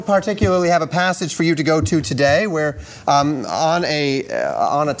Particularly have a passage for you to go to today. We're on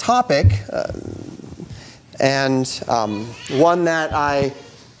a topic and one that I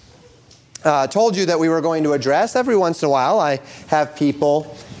told you that we were going to address. Every once in a while I have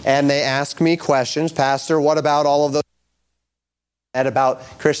people and they ask me questions. Pastor, what about all of those about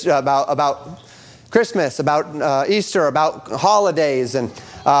Christmas, about Easter, about holidays, and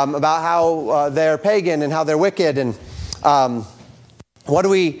about how they're pagan and how they're wicked, and what do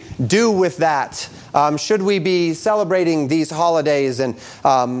we do with that? Should we be celebrating these holidays? And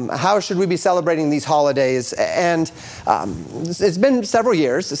how should we be celebrating these holidays? And it's been several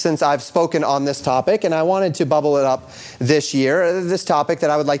years since I've spoken on this topic, and I wanted to bubble it up this year. This topic that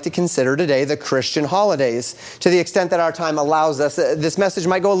I would like to consider today, the Christian holidays. To the extent that our time allows us, this message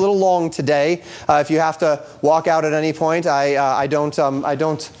might go a little long today. If you have to walk out at any point, I'm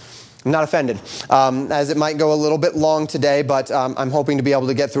not offended, as it might go a little bit long today, but I'm hoping to be able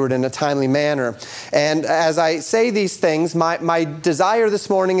to get through it in a timely manner. And as I say these things, my desire this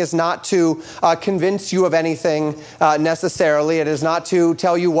morning is not to convince you of anything necessarily. It is not to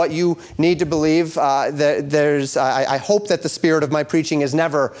tell you what you need to believe. I hope that the spirit of my preaching is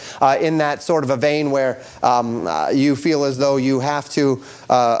never in that sort of a vein where you feel as though you have to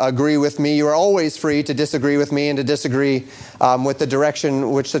agree with me. You are always free to disagree with me and to disagree with the direction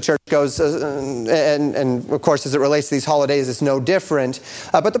which the church goes, and of course, as it relates to these holidays, it's no different.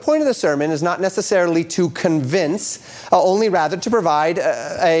 But the point of the sermon is not necessarily to convince, only rather to provide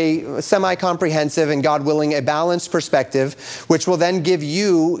a semi-comprehensive and, God willing, a balanced perspective, which will then give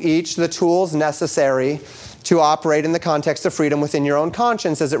you each the tools necessary to operate in the context of freedom within your own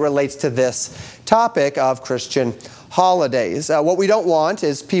conscience as it relates to this topic of Christian holidays. What we don't want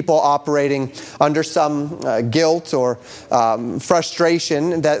is people operating under some guilt or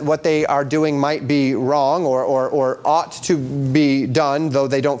frustration that what they are doing might be wrong or ought to be done, though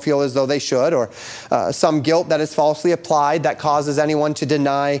they don't feel as though they should, or some guilt that is falsely applied that causes anyone to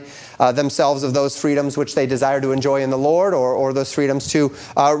deny themselves of those freedoms which they desire to enjoy in the Lord, or those freedoms to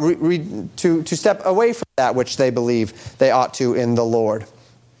step away from that which they believe they ought to in the Lord.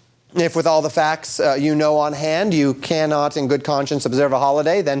 If with all the facts you know on hand, you cannot in good conscience observe a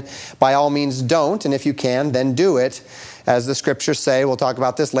holiday, then by all means don't. And if you can, then do it. As the scriptures say, we'll talk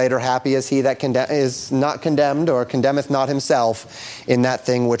about this later, happy is he that is not condemned or condemneth not himself in that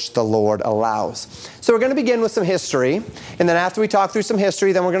thing which the Lord allows. So we're going to begin with some history. And then after we talk through some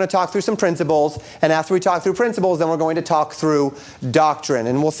history, then we're going to talk through some principles. And after we talk through principles, then we're going to talk through doctrine.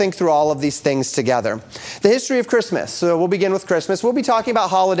 And we'll think through all of these things together. The history of Christmas. So we'll begin with Christmas. We'll be talking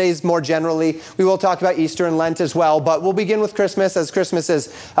about holidays more generally. We will talk about Easter and Lent as well. But we'll begin with Christmas, as Christmas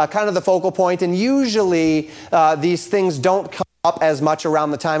is kind of the focal point. And usually these things don't come up as much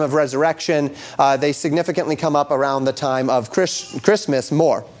around the time of resurrection. They significantly come up around the time of Christmas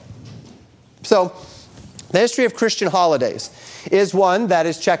more. So, the history of Christian holidays is one that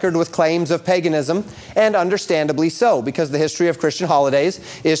is checkered with claims of paganism, and understandably so, because the history of Christian holidays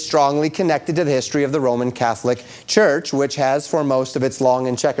is strongly connected to the history of the Roman Catholic Church, which has, for most of its long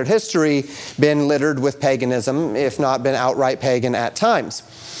and checkered history, been littered with paganism, if not been outright pagan at times.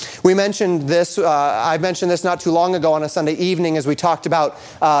 We mentioned this, I mentioned this not too long ago on a Sunday evening as we talked about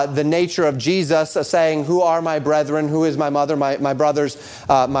the nature of Jesus saying, who are my brethren, who is my mother, my brothers,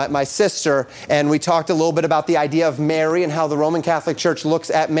 my sister, and we talked a little bit about the idea of Mary and how the Roman Catholic Church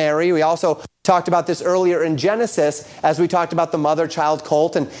looks at Mary. We also talked about this earlier in Genesis as we talked about the mother-child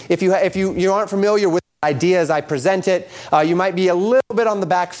cult, and if you aren't familiar with idea as I present it, you might be a little bit on the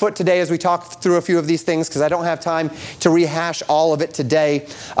back foot today as we talk through a few of these things because I don't have time to rehash all of it today.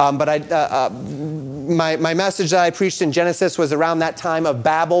 But my message that I preached in Genesis was around that time of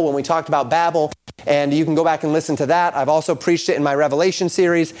Babel when we talked about Babel. And you can go back and listen to that. I've also preached it in my Revelation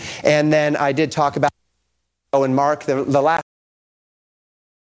series. And then I did talk about in Mark, the last,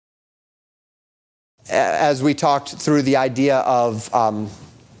 as we talked through the idea of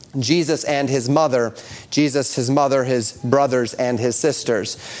Jesus and his mother, Jesus, his mother, his brothers, and his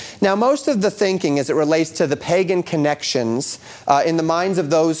sisters. Now, most of the thinking as it relates to the pagan connections in the minds of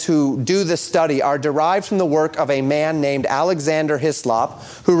those who do this study are derived from the work of a man named Alexander Hislop,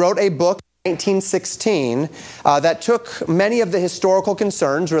 who wrote a book in 1916 that took many of the historical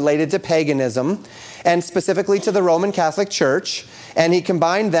concerns related to paganism and specifically to the Roman Catholic Church, and he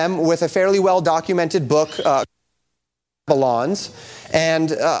combined them with a fairly well-documented book, Babylons,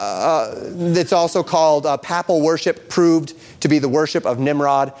 and it's also called Papal Worship Proved to be the Worship of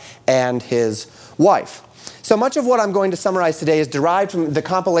Nimrod and His Wife. So much of what I'm going to summarize today is derived from the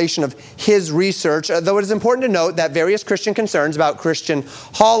compilation of his research, though it is important to note that various Christian concerns about Christian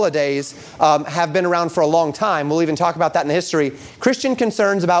holidays have been around for a long time. We'll even talk about that in the history. Christian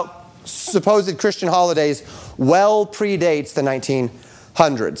concerns about supposed Christian holidays well predates the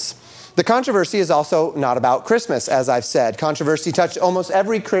 1900s. The controversy is also not about Christmas, as I've said. Controversy touched almost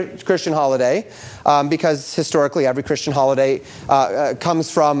every Christian holiday because historically every Christian holiday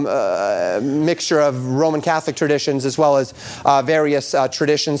comes from a mixture of Roman Catholic traditions as well as various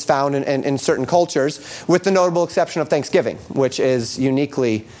traditions found in certain cultures, with the notable exception of Thanksgiving, which is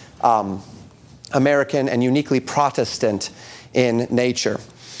uniquely American and uniquely Protestant in nature.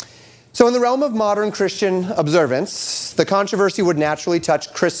 So in the realm of modern Christian observance, the controversy would naturally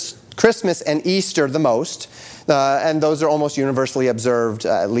touch Christmas and Easter the most, and those are almost universally observed,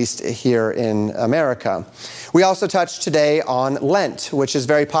 at least here in America. We also touch today on Lent, which is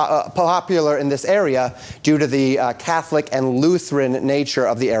very popular in this area due to the Catholic and Lutheran nature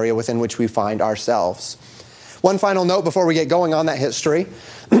of the area within which we find ourselves. One final note before we get going on that history.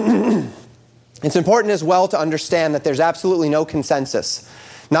 It's important as well to understand that there's absolutely no consensus,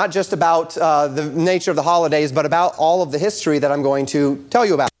 not just about the nature of the holidays, but about all of the history that I'm going to tell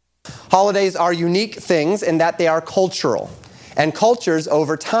you about. Holidays are unique things in that they are cultural, and cultures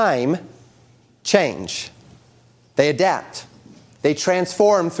over time change. They adapt. They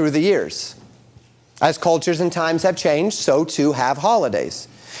transform through the years. As cultures and times have changed, so too have holidays.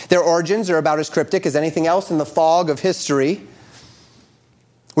 Their origins are about as cryptic as anything else in the fog of history.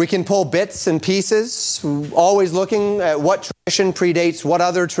 We can pull bits and pieces, always looking at what tradition predates what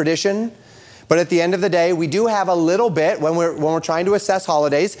other tradition. But at the end of the day, we do have a little bit, when we're trying to assess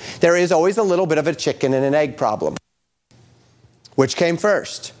holidays, there is always a little bit of a chicken and an egg problem. Which came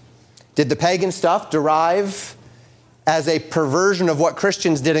first? Did the pagan stuff derive as a perversion of what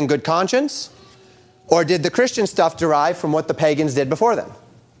Christians did in good conscience? Or did the Christian stuff derive from what the pagans did before them?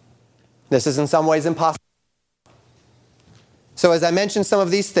 This is in some ways impossible. So as I mentioned some of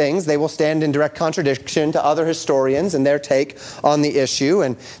these things, they will stand in direct contradiction to other historians and their take on the issue,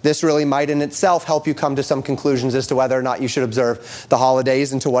 and this really might in itself help you come to some conclusions as to whether or not you should observe the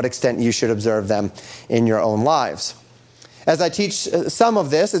holidays and to what extent you should observe them in your own lives. As I teach some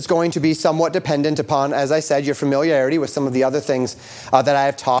of this, it's going to be somewhat dependent upon, as I said, your familiarity with some of the other things that I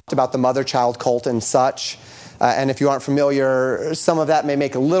have talked about, the mother-child cult and such. And if you aren't familiar, some of that may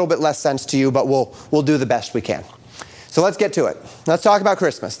make a little bit less sense to you, but we'll do the best we can. So let's get to it. Let's talk about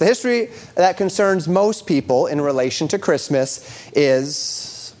Christmas. The history that concerns most people in relation to Christmas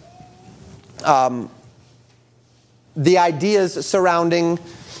is the ideas surrounding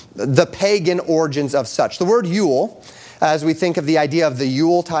the pagan origins of such. The word Yule, as we think of the idea of the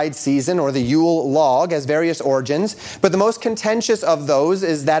Yuletide season or the Yule log, has various origins, but the most contentious of those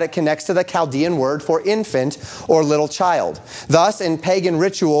is that it connects to the Chaldean word for infant or little child. Thus, in pagan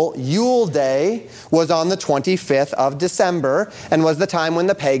ritual, Yule Day was on the 25th of December and was the time when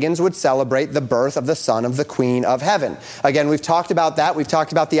the pagans would celebrate the birth of the son of the Queen of Heaven. Again, we've talked about that. We've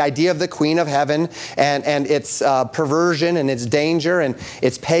talked about the idea of the Queen of Heaven and its perversion and its danger and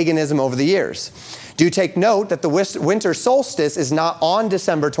its paganism over the years. Do take note that the winter solstice is not on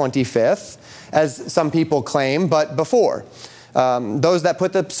December 25th, as some people claim, but before. Those that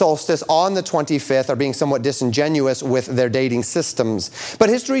put the solstice on the 25th are being somewhat disingenuous with their dating systems. But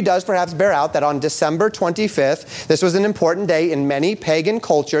history does perhaps bear out that on December 25th, this was an important day in many pagan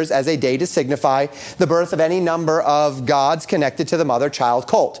cultures as a day to signify the birth of any number of gods connected to the mother-child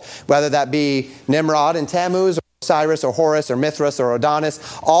cult, whether that be Nimrod and Tammuz, Osiris or Horus or Mithras or Adonis.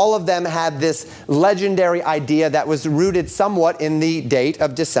 All of them had this legendary idea that was rooted somewhat in the date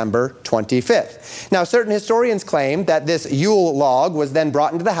of December 25th. Now, certain historians claim that this Yule log was then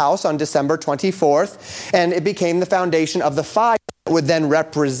brought into the house on December 24th, and it became the foundation of the fire that would then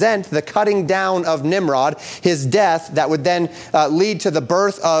represent the cutting down of Nimrod, his death, that would then lead to the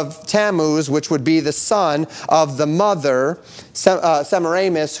birth of Tammuz, which would be the son of the mother,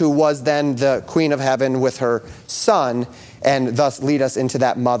 Semiramis, who was then the Queen of Heaven with her son, and thus lead us into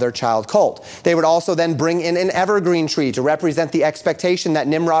that mother-child cult. They would also then bring in an evergreen tree to represent the expectation that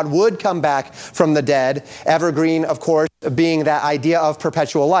Nimrod would come back from the dead. Evergreen, of course, being that idea of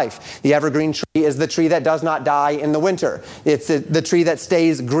perpetual life. The evergreen tree is the tree that does not die in the winter. It's the tree that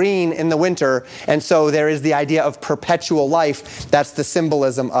stays green in the winter, and so there is the idea of perpetual life. That's the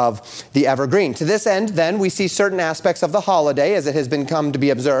symbolism of the evergreen. To this end, then, we see certain aspects of the holiday, as it has been come to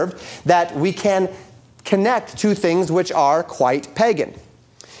be observed, that we can connect to things which are quite pagan.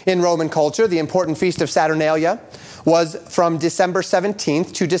 In Roman culture, the important feast of Saturnalia was from December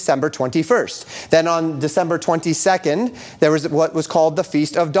 17th to December 21st. Then on December 22nd, there was what was called the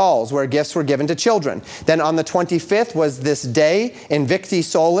Feast of Dolls, where gifts were given to children. Then on the 25th was this day, Invicti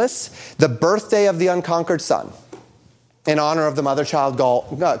Solis, the birthday of the unconquered sun, in honor of the mother-child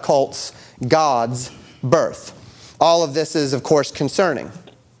cult's God's birth. All of this is, of course, concerning.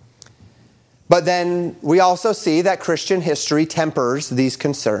 But then we also see that Christian history tempers these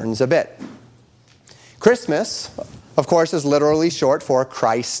concerns a bit. Christmas, of course, is literally short for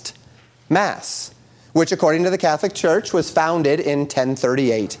Christ Mass, which according to the Catholic Church was founded in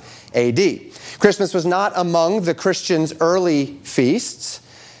 1038 A.D. Christmas was not among the Christians' early feasts,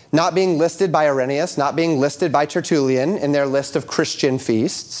 not being listed by Irenaeus, not being listed by Tertullian in their list of Christian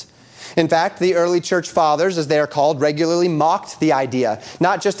feasts. In fact, the early church fathers, as they are called, regularly mocked the idea,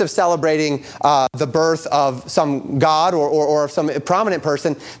 not just of celebrating the birth of some god or of some prominent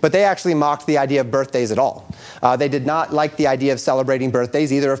person, but they actually mocked the idea of birthdays at all. They did not like the idea of celebrating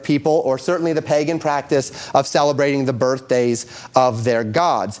birthdays, either of people or certainly the pagan practice of celebrating the birthdays of their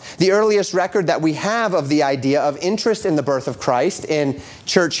gods. The earliest record that we have of the idea of interest in the birth of Christ in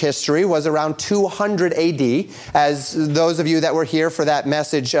church history was around 200 AD. As those of you that were here for that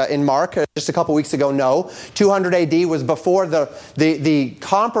message in Mark just a couple weeks ago know, 200 AD was before the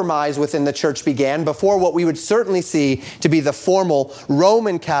compromise within the church began, before what we would certainly see to be the formal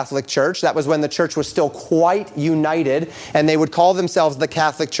Roman Catholic Church. That was when the church was still quite united, and they would call themselves the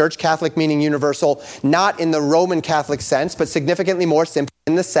Catholic Church, Catholic meaning universal, not in the Roman Catholic sense, but significantly more simple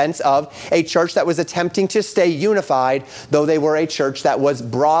in the sense of a church that was attempting to stay unified, though they were a church that was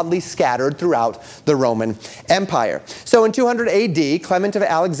broadly scattered throughout the Roman Empire. So in 200 AD, Clement of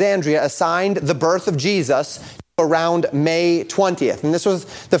Alexandria assigned the birth of Jesus around May 20th. And this was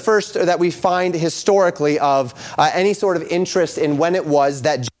the first that we find historically of any sort of interest in when it was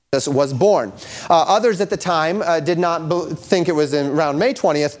that Jesus was born. Others at the time did not think it was around May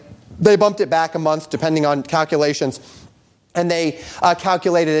 20th. They bumped it back a month, depending on calculations, and they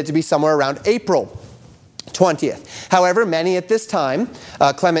calculated it to be somewhere around April 20th. However, many at this time,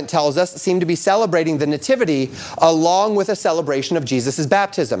 Clement tells us, seem to be celebrating the Nativity along with a celebration of Jesus'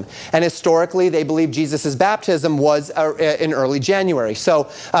 baptism. And historically, they believe Jesus' baptism was in early January. So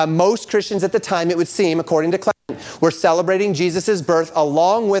most Christians at the time, it would seem, according to Clement, were celebrating Jesus' birth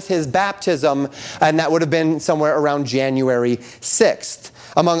along with his baptism, and that would have been somewhere around January 6th.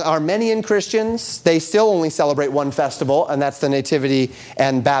 Among Armenian Christians, they still only celebrate one festival, and that's the Nativity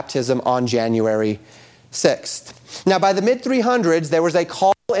and baptism on January 6th. Now, by the mid-300s, there was a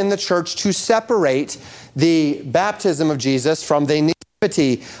call in the church to separate the baptism of Jesus from the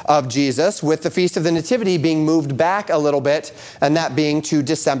Nativity of Jesus, with the Feast of the Nativity being moved back a little bit, and that being to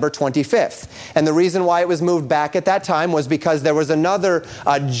December 25th. And the reason why it was moved back at that time was because there was another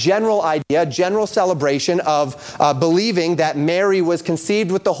general idea, general celebration of believing that Mary was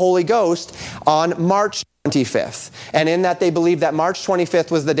conceived with the Holy Ghost on March 25th. And in that they believe that March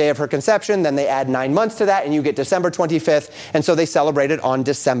 25th was the day of her conception. Then they add 9 months to that and you get December 25th. And so they celebrated on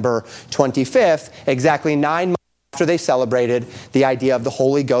December 25th, exactly 9 months after they celebrated the idea of the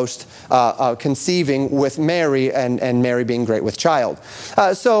Holy Ghost conceiving with Mary and Mary being great with child.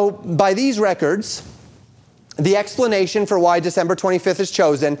 So by these records, the explanation for why December 25th is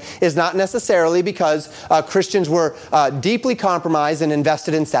chosen is not necessarily because Christians were deeply compromised and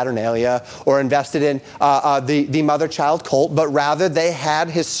invested in Saturnalia or invested in the mother-child cult, but rather they had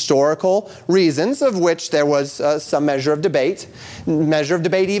historical reasons, of which there was some measure of debate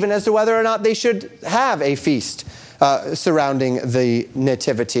even as to whether or not they should have a feast surrounding the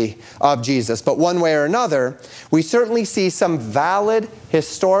nativity of Jesus. But one way or another, we certainly see some valid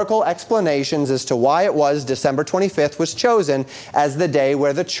historical explanations as to why it was December 25th was chosen as the day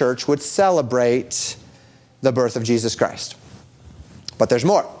where the church would celebrate the birth of Jesus Christ. But there's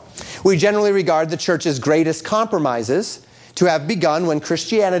more. We generally regard the church's greatest compromises to have begun when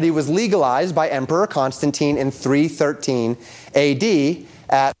Christianity was legalized by Emperor Constantine in 313 AD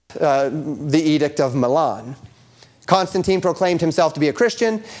at the Edict of Milan. Constantine proclaimed himself to be a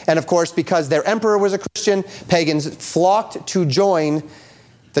Christian, and of course, because their emperor was a Christian, pagans flocked to join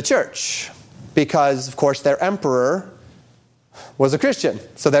the church because, of course, their emperor was a Christian,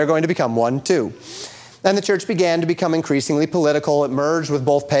 so they're going to become one too. And the church began to become increasingly political. It merged with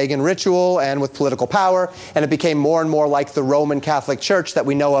both pagan ritual and with political power, and it became more and more like the Roman Catholic Church that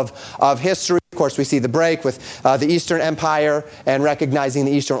we know of history. Of course, we see the break with the Eastern Empire and recognizing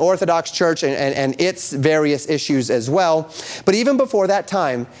the Eastern Orthodox Church and its various issues as well. But even before that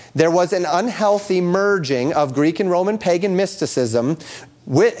time, there was an unhealthy merging of Greek and Roman pagan mysticism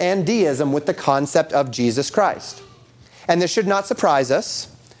and deism with the concept of Jesus Christ. And this should not surprise us,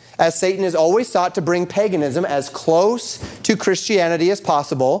 as Satan has always sought to bring paganism as close to Christianity as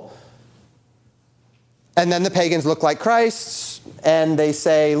possible. And then the pagans look like Christ, and they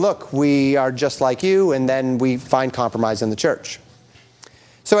say, look, we are just like you, and then we find compromise in the church.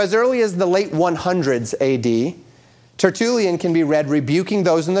 So as early as the late 100s AD, Tertullian can be read rebuking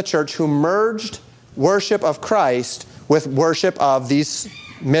those in the church who merged worship of Christ with worship of these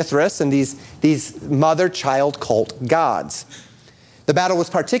Mithras and these mother-child cult gods. The battle was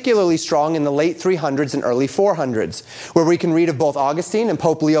particularly strong in the late 300s and early 400s, where we can read of both Augustine and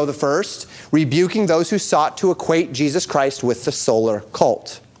Pope Leo I rebuking those who sought to equate Jesus Christ with the solar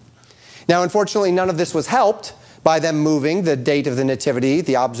cult. Now, unfortunately, none of this was helped by them moving the date of the Nativity,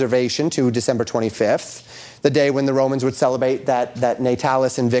 the observation, to December 25th, the day when the Romans would celebrate that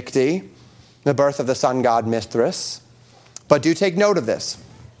Natalis Invicti, the birth of the sun god Mithras. But do take note of this,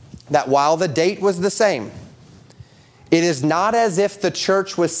 that while the date was the same, it is not as if the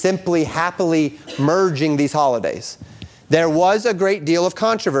church was simply happily merging these holidays. There was a great deal of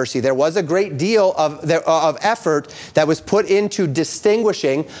controversy. There was a great deal of effort that was put into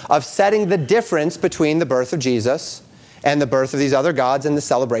distinguishing, of setting the difference between the birth of Jesus and the birth of these other gods and the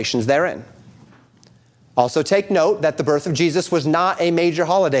celebrations therein. Also take note that the birth of Jesus was not a major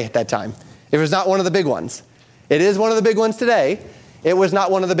holiday at that time. It was not one of the big ones. It is one of the big ones today. It was not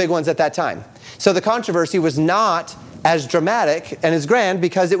one of the big ones at that time. So the controversy was not as dramatic and as grand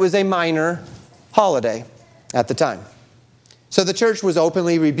because it was a minor holiday at the time. So the church was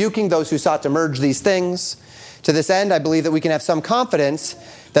openly rebuking those who sought to merge these things. To this end, I believe that we can have some confidence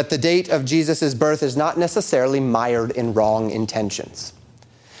that the date of Jesus' birth is not necessarily mired in wrong intentions.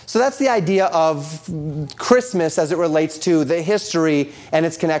 So that's the idea of Christmas as it relates to the history and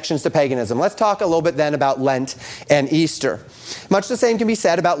its connections to paganism. Let's talk a little bit then about Lent and Easter. Much the same can be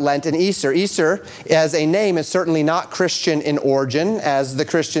said about Lent and Easter. Easter, as a name, is certainly not Christian in origin, as the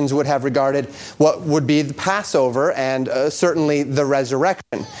Christians would have regarded what would be the Passover and certainly the resurrection.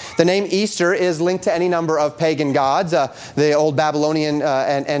 The name Easter is linked to any number of pagan gods, the old Babylonian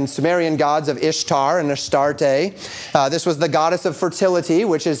and Sumerian gods of Ishtar and Astarte. This was the goddess of fertility,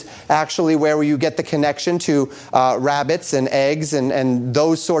 which is actually where you get the connection to rabbits and eggs and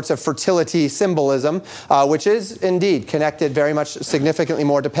those sorts of fertility symbolism, which is indeed connected very much significantly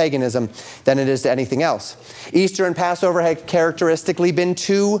more to paganism than it is to anything else. Easter and Passover had characteristically been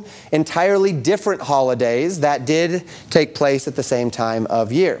two entirely different holidays that did take place at the same time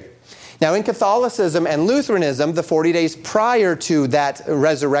of year. Now, in Catholicism and Lutheranism, the 40 days prior to that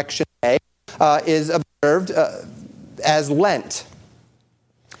resurrection day is observed as Lent.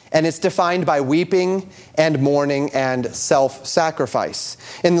 And it's defined by weeping and mourning and self-sacrifice.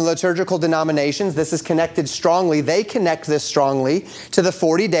 In the liturgical denominations, this is connected strongly. They connect this strongly to the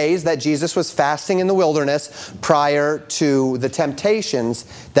 40 days that Jesus was fasting in the wilderness prior to the temptations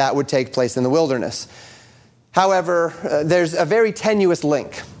that would take place in the wilderness. However, there's a very tenuous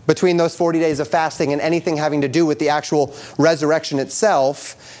link between those 40 days of fasting and anything having to do with the actual resurrection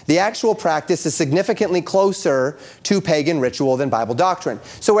itself. The actual practice is significantly closer to pagan ritual than Bible doctrine.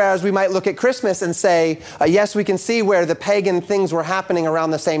 So whereas we might look at Christmas and say, yes, we can see where the pagan things were happening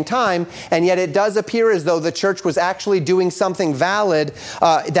around the same time, and yet it does appear as though the church was actually doing something valid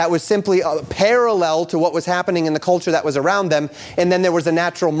that was simply parallel to what was happening in the culture that was around them, and then there was a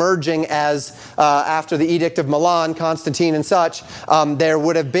natural merging as after the Edict of Milan, Constantine and such, there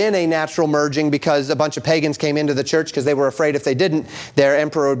would have been a natural merging because a bunch of pagans came into the church because they were afraid if they didn't, their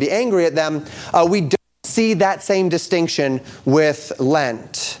emperor would be angry at them. We don't see that same distinction with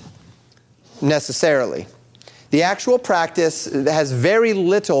Lent necessarily. The actual practice has very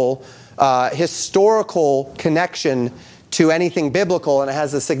little historical connection to anything biblical, and it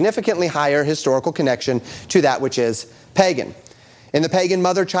has a significantly higher historical connection to that which is pagan. In the pagan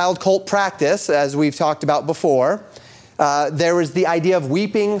mother-child cult practice, as we've talked about before, there is the idea of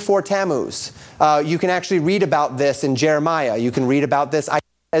weeping for Tammuz. You can actually read about this in Jeremiah. You can read about this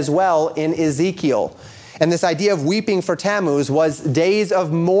as well in Ezekiel. And this idea of weeping for Tammuz was days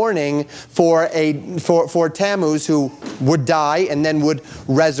of mourning for Tammuz who would die and then would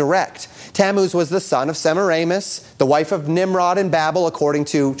resurrect. Tammuz was the son of Semiramis, the wife of Nimrod in Babel, according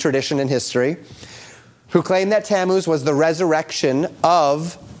to tradition and history, who claimed that Tammuz was the resurrection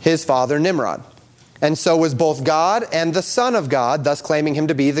of his father Nimrod. And so was both God and the Son of God, thus claiming him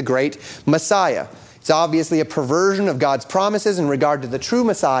to be the great Messiah. It's obviously a perversion of God's promises in regard to the true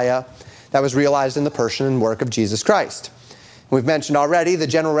Messiah that was realized in the person and work of Jesus Christ. We've mentioned already the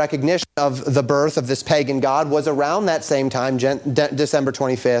general recognition of the birth of this pagan god was around that same time, December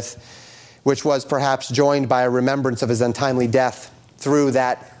 25th, which was perhaps joined by a remembrance of his untimely death through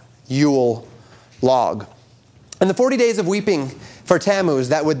that Yule log. And the 40 days of weeping for Tammuz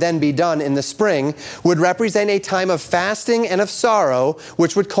that would then be done in the spring would represent a time of fasting and of sorrow,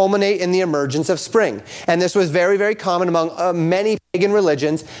 which would culminate in the emergence of spring. And this was very, very common among many pagan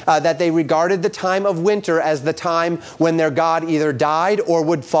religions, that they regarded the time of winter as the time when their god either died or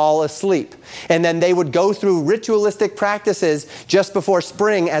would fall asleep. And then they would go through ritualistic practices just before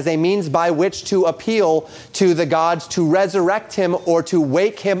spring as a means by which to appeal to the gods to resurrect him or to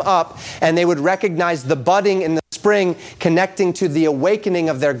wake him up. And they would recognize the budding in the spring connecting to the awakening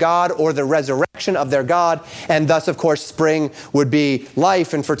of their god or the resurrection of their god. And thus, of course, spring would be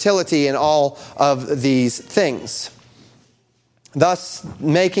life and fertility and all of these things. Thus,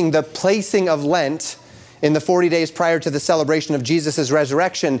 making the placing of Lent in the 40 days prior to the celebration of Jesus'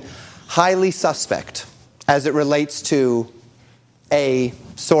 resurrection highly suspect as it relates to a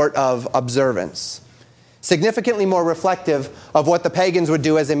sort of observance. Significantly more reflective of what the pagans would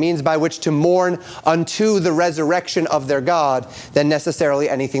do as a means by which to mourn unto the resurrection of their God than necessarily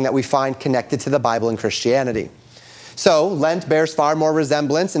anything that we find connected to the Bible and Christianity. So, Lent bears far more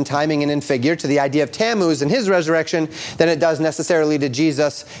resemblance in timing and in figure to the idea of Tammuz and his resurrection than it does necessarily to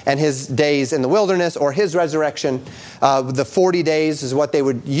Jesus and his days in the wilderness or his resurrection. The 40 days is what they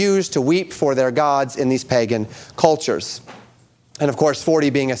would use to weep for their gods in these pagan cultures. And of course, 40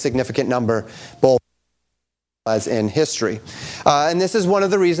 being a significant number, both as in history. And this is one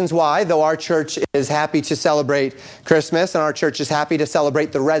of the reasons why, though our church is happy to celebrate Christmas and our church is happy to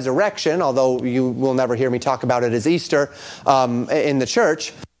celebrate the resurrection, although you will never hear me talk about it as Easter in the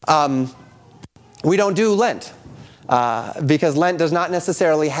church, we don't do Lent. Because Lent does not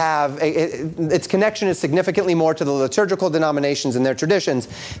necessarily have, its connection is significantly more to the liturgical denominations and their traditions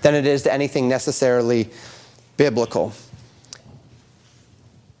than it is to anything necessarily biblical.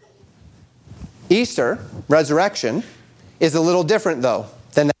 Easter, resurrection, is a little different, though,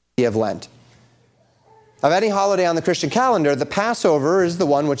 than the idea of Lent. Of any holiday on the Christian calendar, the Passover is the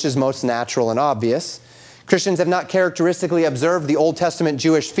one which is most natural and obvious. Christians have not characteristically observed the Old Testament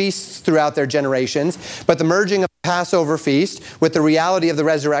Jewish feasts throughout their generations, but the merging of the Passover feast with the reality of the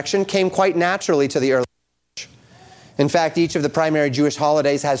resurrection came quite naturally to the early church. In fact, each of the primary Jewish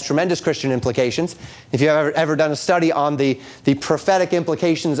holidays has tremendous Christian implications. If you've ever done a study on the prophetic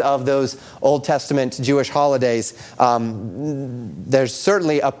implications of those Old Testament Jewish holidays, there's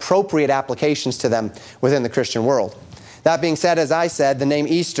certainly appropriate applications to them within the Christian world. That being said, as I said, the name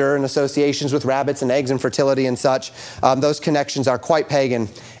Easter and associations with rabbits and eggs and fertility and such, those connections are quite pagan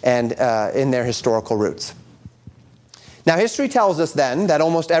and in their historical roots. Now, history tells us then that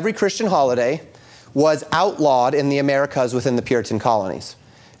almost every Christian holiday was outlawed in the Americas within the Puritan colonies.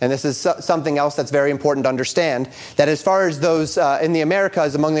 And this is something else that's very important to understand, that as far as those in the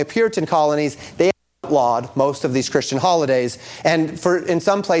Americas among the Puritan colonies, they outlawed most of these Christian holidays. And in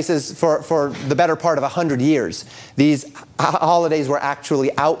some places, for the better part of 100 years, these holidays were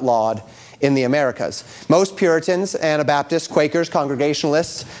actually outlawed in the Americas. Most Puritans, Anabaptists, Quakers,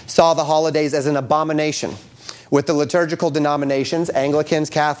 Congregationalists saw the holidays as an abomination, with the liturgical denominations, Anglicans,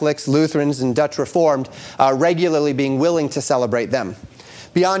 Catholics, Lutherans, and Dutch Reformed, regularly being willing to celebrate them.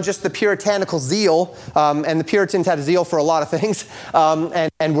 Beyond just the puritanical zeal, and the Puritans had a zeal for a lot of things,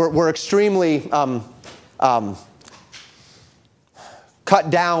 and were extremely cut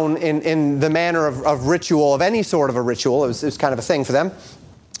down in the manner of ritual, of any sort of a ritual. It was kind of a thing for them.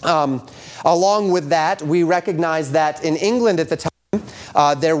 Along with that, we recognize that in England at the time,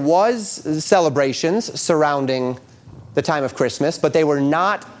 there was celebrations surrounding the time of Christmas, but they were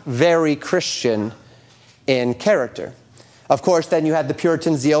not very Christian in character. Of course, then you had the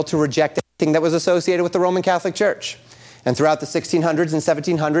Puritan zeal to reject anything that was associated with the Roman Catholic Church. And throughout the 1600s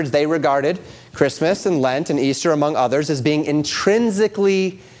and 1700s, they regarded Christmas and Lent and Easter, among others, as being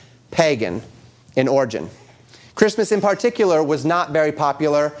intrinsically pagan in origin. Christmas in particular was not very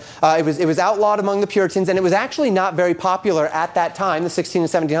popular. It was outlawed among the Puritans, and it was actually not very popular at that time, the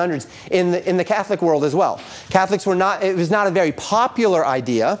 1600s and 1700s, in the Catholic world as well. Catholics were not, it was not a very popular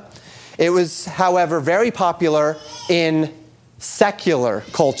idea. It was, however, very popular in secular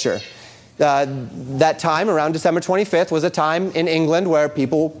culture. That time, around December 25th, was a time in England where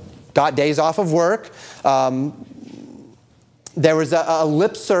people got days off of work. There was a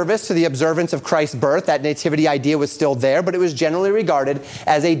lip service to the observance of Christ's birth. That nativity idea was still there, but it was generally regarded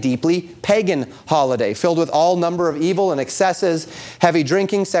as a deeply pagan holiday, filled with all number of evil and excesses, heavy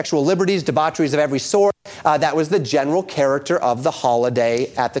drinking, sexual liberties, debaucheries of every sort. That was the general character of the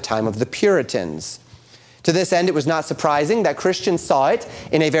holiday at the time of the Puritans. To this end, it was not surprising that Christians saw it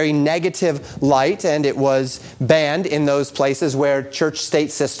in a very negative light, and it was banned in those places where church-state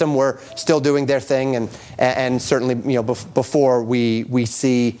system were still doing their thing, and certainly, before we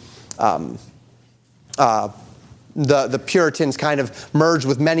see the Puritans kind of merged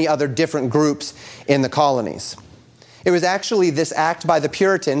with many other different groups in the colonies. It was actually this act by the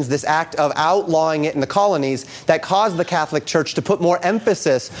Puritans, this act of outlawing it in the colonies, that caused the Catholic Church to put more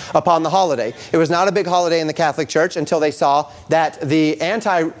emphasis upon the holiday. It was not a big holiday in the Catholic Church until they saw that the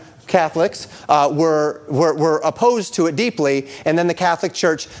Catholics were opposed to it deeply, and then the Catholic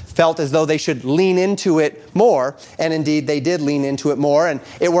Church felt as though they should lean into it more, and indeed they did lean into it more, and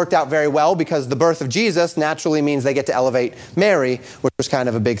it worked out very well because the birth of Jesus naturally means they get to elevate Mary, which was kind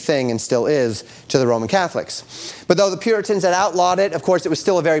of a big thing and still is to the Roman Catholics. But though the Puritans had outlawed it, of course it was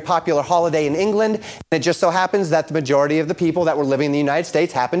still a very popular holiday in England, and it just so happens that the majority of the people that were living in the United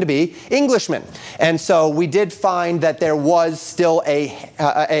States happened to be Englishmen. And so we did find that there was still a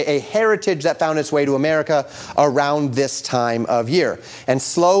heritage that found its way to America around this time of year. And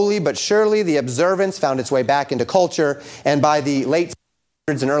slowly but surely the observance found its way back into culture, and by the late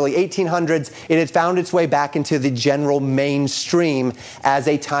and early 1800s, it had found its way back into the general mainstream as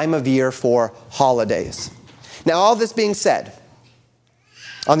a time of year for holidays. Now, all this being said,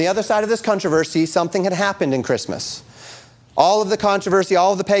 on the other side of this controversy, something had happened in Christmas. All of the controversy,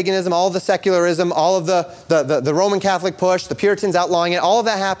 all of the paganism, all of the secularism, all of the Roman Catholic push, the Puritans outlawing it, all of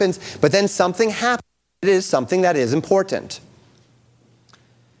that happens, but then something happens. It is something that is important.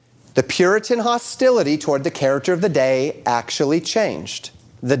 The Puritan hostility toward the character of the day actually changed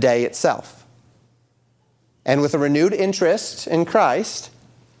the day itself. And with a renewed interest in Christ,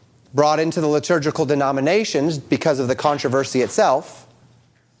 brought into the liturgical denominations because of the controversy itself,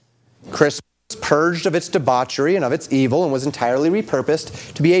 Christmas was purged of its debauchery and of its evil and was entirely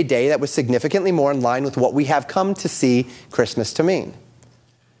repurposed to be a day that was significantly more in line with what we have come to see Christmas to mean.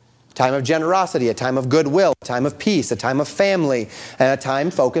 A time of generosity, a time of goodwill, a time of peace, a time of family, and a time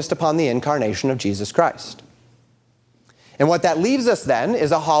focused upon the incarnation of Jesus Christ. And what that leaves us then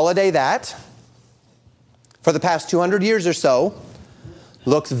is a holiday that, for the past 200 years or so,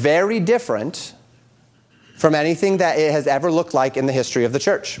 looks very different from anything that it has ever looked like in the history of the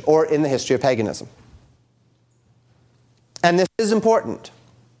church or in the history of paganism. And this is important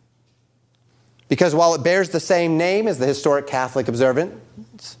because while it bears the same name as the historic Catholic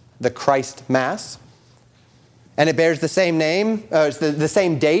observance, the Christ Mass, and it bears the same name, the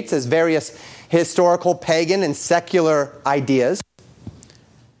same dates as various historical, pagan, and secular ideas,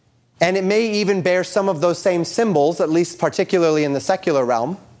 and it may even bear some of those same symbols, at least particularly in the secular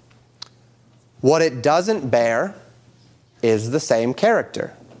realm, what it doesn't bear is the same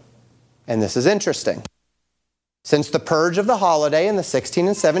character. And this is interesting. Since the purge of the holiday in the 16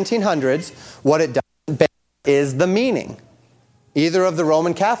 and 1700s, what it doesn't bear is the meaning, either of the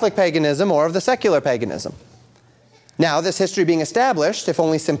Roman Catholic paganism or of the secular paganism. Now, this history being established, if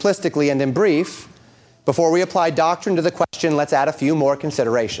only simplistically and in brief, before we apply doctrine to the question, let's add a few more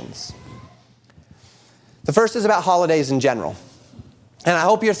considerations. The first is about holidays in general. And I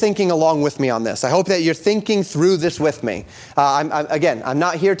hope you're thinking along with me on this. I hope that you're thinking through this with me. I'm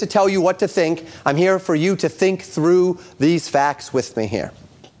not here to tell you what to think. I'm here for you to think through these facts with me here.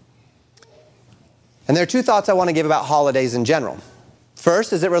 And there are two thoughts I want to give about holidays in general.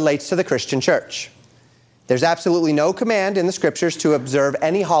 First, as it relates to the Christian church. There's absolutely no command in the Scriptures to observe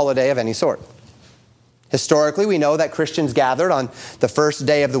any holiday of any sort. Historically, we know that Christians gathered on the first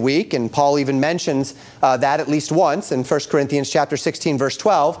day of the week, and Paul even mentions that at least once in 1 Corinthians chapter 16, verse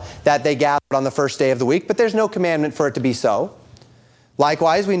 12, that they gathered on the first day of the week, but there's no commandment for it to be so.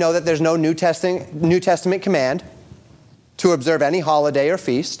 Likewise, we know that there's no New Testament command to observe any holiday or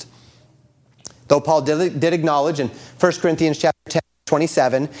feast, though Paul did acknowledge in 1 Corinthians chapter 10,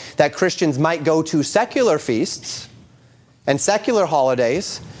 27, that Christians might go to secular feasts and secular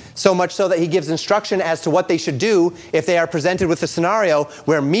holidays, so much so that he gives instruction as to what they should do if they are presented with a scenario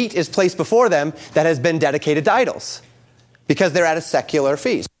where meat is placed before them that has been dedicated to idols, because they're at a secular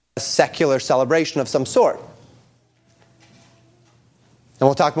feast, a secular celebration of some sort. And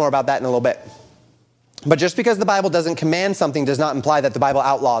we'll talk more about that in a little bit. But just because the Bible doesn't command something does not imply that the Bible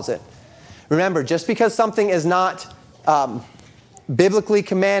outlaws it. Remember, just because something is not biblically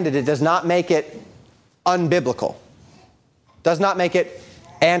commanded, it does not make it unbiblical. Does not make it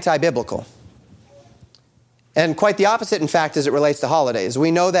anti-biblical. And quite the opposite, in fact, as it relates to holidays. We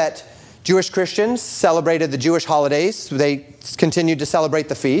know that Jewish Christians celebrated the Jewish holidays. They continued to celebrate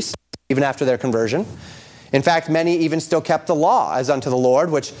the feast, even after their conversion. In fact, many even still kept the law as unto the Lord,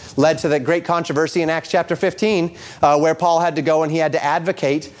 which led to the great controversy in Acts chapter 15, where Paul had to go and he had to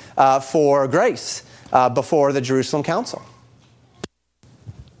advocate for grace before the Jerusalem Council.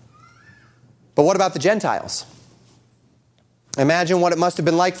 But what about the Gentiles? Imagine what it must have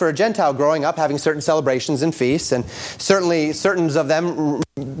been like for a Gentile growing up, having certain celebrations and feasts, and certainly certain of them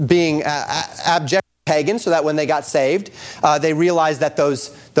being abject pagans so that when they got saved, they realized that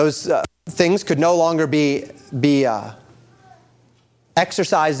those things could no longer be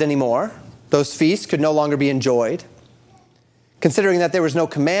exercised anymore. Those feasts could no longer be enjoyed. Considering that there was no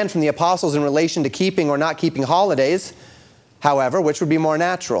command from the apostles in relation to keeping or not keeping holidays, however, which would be more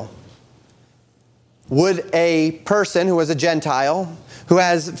natural? Would a person who was a Gentile, who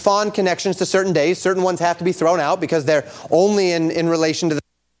has fond connections to certain days, certain ones have to be thrown out because they're only in relation to the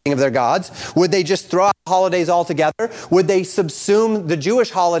of their gods, would they just throw out holidays altogether? Would they subsume the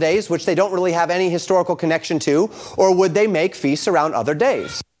Jewish holidays, which they don't really have any historical connection to, or would they make feasts around other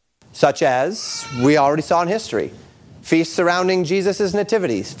days, such as we already saw in history? Feasts surrounding Jesus'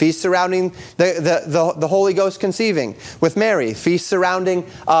 nativities, feasts surrounding the Holy Ghost conceiving with Mary, feasts surrounding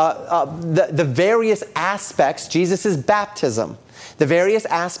the various aspects, Jesus' baptism, the various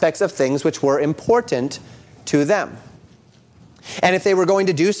aspects of things which were important to them. And if they were going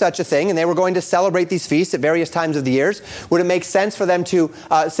to do such a thing, and they were going to celebrate these feasts at various times of the years, would it make sense for them to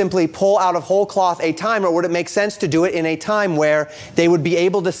simply pull out of whole cloth a time, or would it make sense to do it in a time where they would be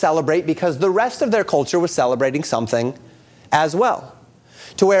able to celebrate because the rest of their culture was celebrating something as well?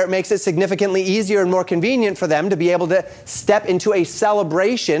 To where it makes it significantly easier and more convenient for them to be able to step into a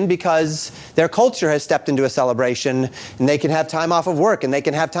celebration because their culture has stepped into a celebration, and they can have time off of work, and they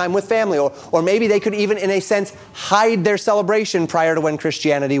can have time with family, or maybe they could even, in a sense, hide their celebration prior to when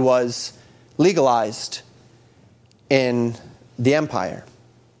Christianity was legalized in the empire.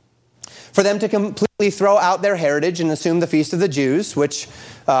 For them to completely throw out their heritage and assume the Feast of the Jews, which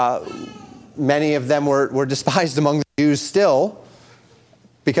many of them were despised among the Jews still,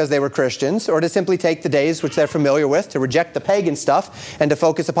 because they were Christians, or to simply take the days which they're familiar with, to reject the pagan stuff, and to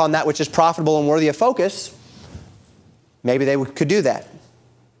focus upon that which is profitable and worthy of focus, maybe they could do that.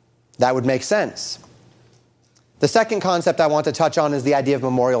 That would make sense. The second concept I want to touch on is the idea of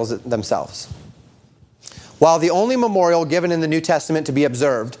memorials themselves. While the only memorial given in the New Testament to be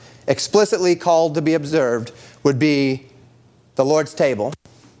observed, explicitly called to be observed, would be the Lord's table,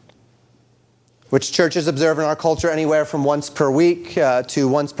 which churches observe in our culture anywhere from once per week to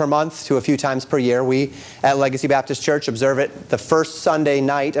once per month to a few times per year. We at Legacy Baptist Church observe it the first Sunday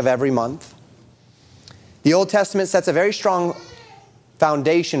night of every month. The Old Testament sets a very strong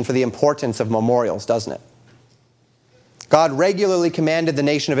foundation for the importance of memorials, doesn't it? God regularly commanded the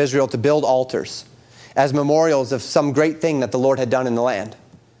nation of Israel to build altars as memorials of some great thing that the Lord had done in the land.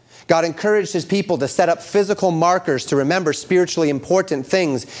 God encouraged His people to set up physical markers to remember spiritually important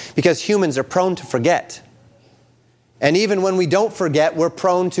things because humans are prone to forget. And even when we don't forget, we're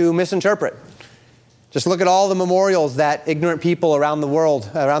prone to misinterpret. Just look at all the memorials that ignorant people around the world,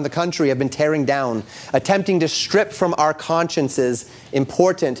 around the country, have been tearing down, attempting to strip from our consciences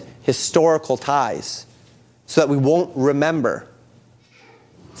important historical ties so that we won't remember.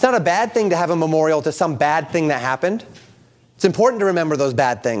 It's not a bad thing to have a memorial to some bad thing that happened. It's important to remember those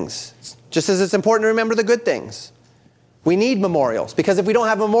bad things, just as it's important to remember the good things. We need memorials, because if we don't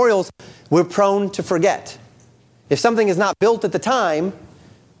have memorials, we're prone to forget. If something is not built at the time,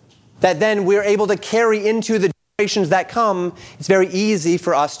 that then we're able to carry into the generations that come, it's very easy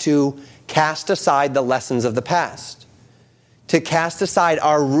for us to cast aside the lessons of the past, to cast aside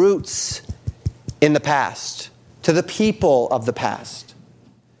our roots in the past, to the people of the past.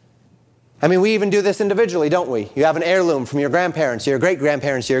 I mean, we even do this individually, don't we? You have an heirloom from your grandparents, your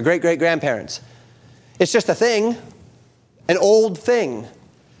great-grandparents, your great-great-grandparents. It's just a thing, an old thing.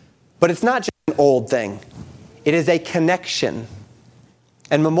 But it's not just an old thing. It is a connection.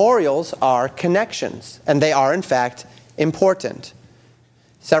 And memorials are connections, and they are, in fact, important.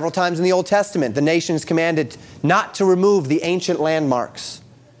 Several times in the Old Testament, the nation is commanded not to remove the ancient landmarks.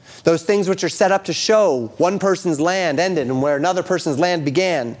 Those things which are set up to show one person's land ended and where another person's land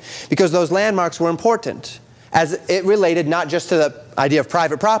began, because those landmarks were important as it related not just to the idea of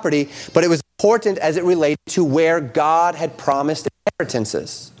private property, but it was important as it related to where God had promised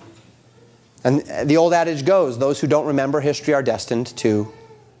inheritances. And the old adage goes, those who don't remember history are destined to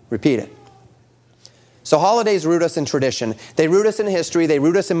repeat it. So holidays root us in tradition. They root us in history, they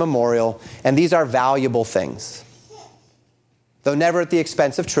root us in memorial, and these are valuable things, though never at the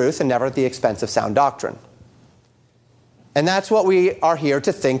expense of truth and never at the expense of sound doctrine. And that's what we are here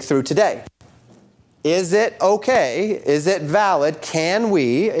to think through today. Is it okay? Is it valid?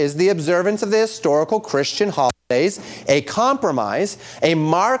 Is the observance of the historical Christian holidays a compromise, a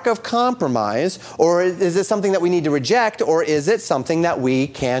mark of compromise, or is it something that we need to reject, or is it something that we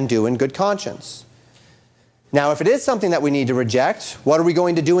can do in good conscience? Now, if it is something that we need to reject, what are we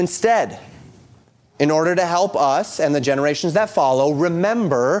going to do instead? In order to help us and the generations that follow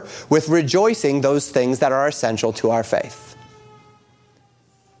remember with rejoicing those things that are essential to our faith.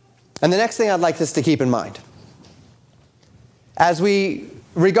 And the next thing I'd like us to keep in mind, as we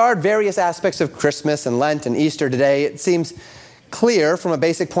regard various aspects of Christmas and Lent and Easter today, it seems clear from a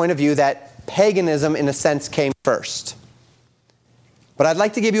basic point of view that paganism, in a sense, came first. But I'd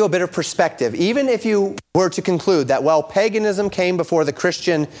like to give you a bit of perspective, even if you were to conclude that, well, paganism came before the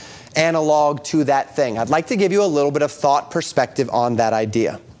Christian analog to that thing. I'd like to give you a little bit of thought perspective on that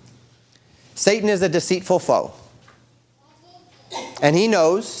idea. Satan is a deceitful foe. And he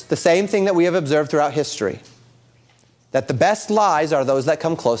knows the same thing that we have observed throughout history, that the best lies are those that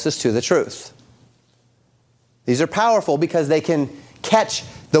come closest to the truth. These are powerful because they can catch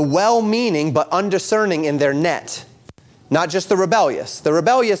the well-meaning but undiscerning in their net. Not just the rebellious. The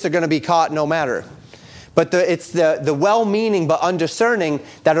rebellious are going to be caught no matter. But it's the well-meaning but undiscerning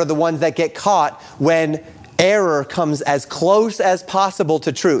that are the ones that get caught when error comes as close as possible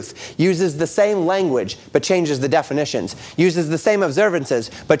to truth. Uses the same language but changes the definitions. Uses the same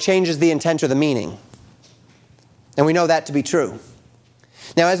observances but changes the intent or the meaning. And we know that to be true.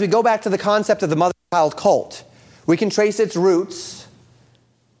 Now, as we go back to the concept of the mother-child cult, we can trace its roots.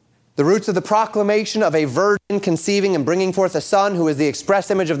 The roots of the proclamation of a virgin conceiving and bringing forth a son who is the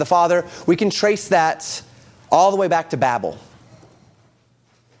express image of the Father. We can trace that all the way back to Babel.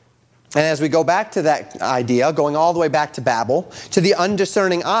 And as we go back to that idea, going all the way back to Babel, to the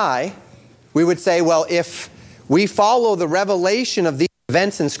undiscerning eye, we would say, well, if we follow the revelation of these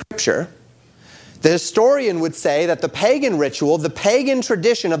events in Scripture, the historian would say that the pagan ritual, the pagan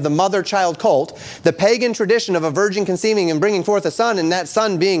tradition of the mother-child cult, the pagan tradition of a virgin conceiving and bringing forth a son, and that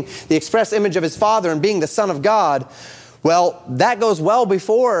son being the express image of his father and being the Son of God, well, that goes well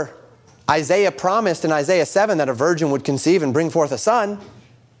before Isaiah promised in Isaiah 7 that a virgin would conceive and bring forth a son.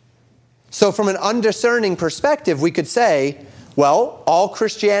 So from an undiscerning perspective, we could say, well, all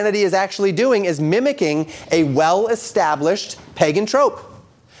Christianity is actually doing is mimicking a well-established pagan trope.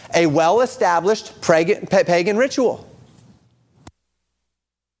 A well-established pagan ritual.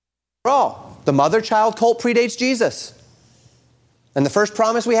 After all, the mother-child cult predates Jesus. And the first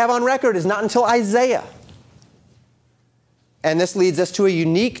promise we have on record is not until Isaiah. And this leads us to a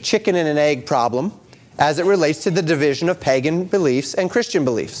unique chicken and an egg problem as it relates to the division of pagan beliefs and Christian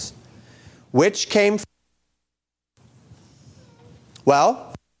beliefs. Which came first?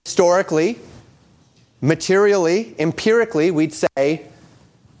 Well, historically, materially, empirically, we'd say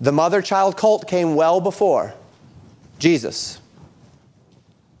the mother-child cult came well before Jesus.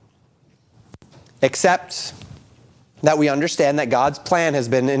 Except that we understand that God's plan has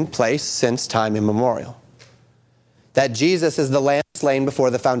been in place since time immemorial. That Jesus is the Lamb slain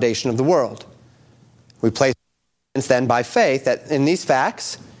before the foundation of the world. We place then by faith that in these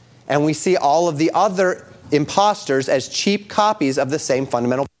facts, and we see all of the other imposters as cheap copies of the same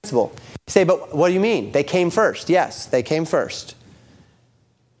fundamental principle. You say, but what do you mean? They came first. Yes, they came first.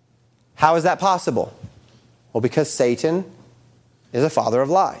 How is that possible? Well, because Satan is a father of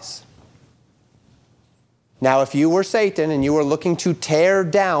lies. Now, if you were Satan and you were looking to tear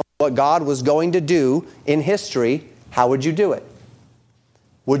down what God was going to do in history, how would you do it?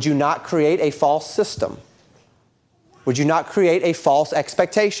 Would you not create a false system? Would you not create a false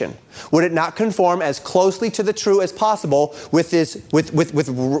expectation? Would it not conform as closely to the true as possible with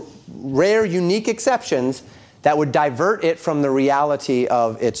rare, unique exceptions that would divert it from the reality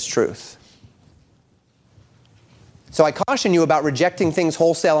of its truth? So I caution you about rejecting things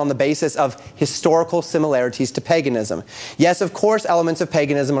wholesale on the basis of historical similarities to paganism. Yes, of course, elements of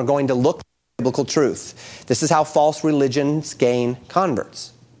paganism are going to look like biblical truth. This is how false religions gain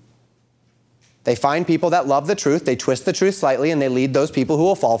converts. They find people that love the truth, they twist the truth slightly, and they lead those people who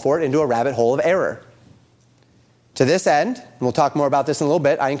will fall for it into a rabbit hole of error. To this end, and we'll talk more about this in a little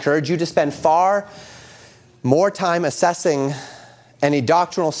bit, I encourage you to spend far more time assessing any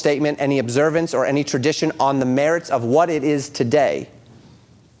doctrinal statement, any observance, or any tradition on the merits of what it is today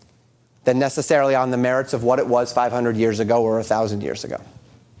than necessarily on the merits of what it was 500 years ago or 1,000 years ago.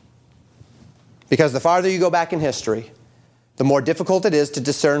 Because the farther you go back in history, the more difficult it is to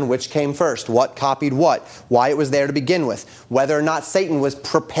discern which came first, what copied what, why it was there to begin with, whether or not Satan was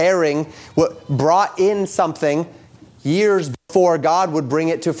preparing, brought in something years before God would bring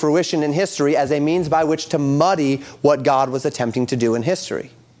it to fruition in history as a means by which to muddy what God was attempting to do in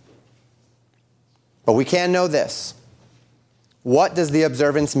history. But we can know this. What does the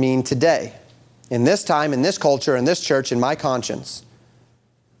observance mean today? In this time, in this culture, in this church, in my conscience?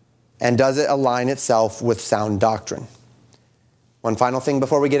 And does it align itself with sound doctrine? One final thing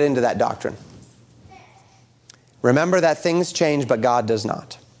before we get into that doctrine. Remember that things change, but God does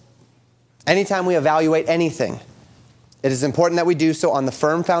not. Anytime we evaluate anything, it is important that we do so on the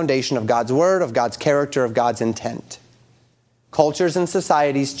firm foundation of God's word, of God's character, of God's intent. Cultures and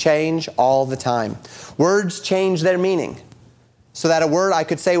societies change all the time. Words change their meaning. So that a word I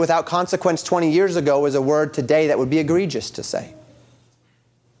could say without consequence 20 years ago is a word today that would be egregious to say.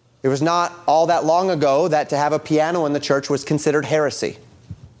 It was not all that long ago that to have a piano in the church was considered heresy.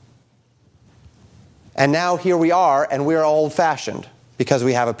 And now here we are, and we are old-fashioned because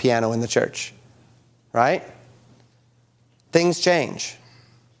we have a piano in the church. Right? Things change.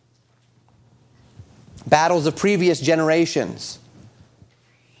 Battles of previous generations.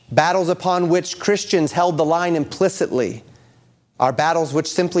 Battles upon which Christians held the line implicitly are battles which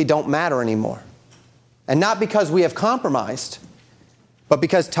simply don't matter anymore. And not because we have compromised, but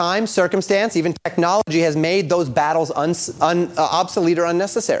because time, circumstance, even technology has made those battles obsolete or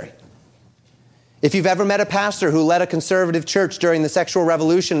unnecessary. If you've ever met a pastor who led a conservative church during the sexual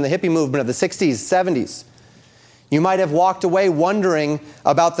revolution and the hippie movement of the 60s, 70s, you might have walked away wondering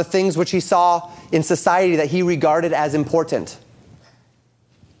about the things which he saw in society that he regarded as important.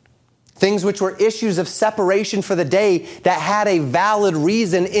 Things which were issues of separation for the day that had a valid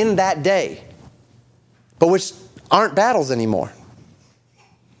reason in that day, but which aren't battles anymore.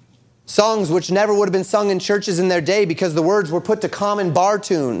 Songs which never would have been sung in churches in their day because the words were put to common bar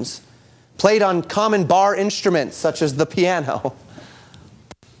tunes, played on common bar instruments such as the piano,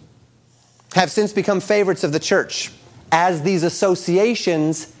 have since become favorites of the church as these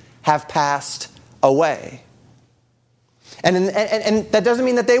associations have passed away. And that doesn't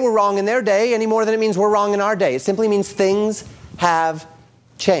mean that they were wrong in their day any more than it means we're wrong in our day. It simply means things have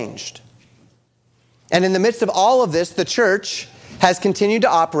changed. And in the midst of all of this, the church has continued to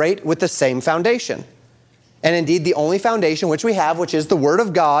operate with the same foundation. And indeed, the only foundation which we have, which is the Word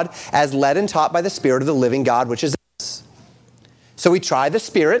of God, as led and taught by the Spirit of the living God, which is us. So we try the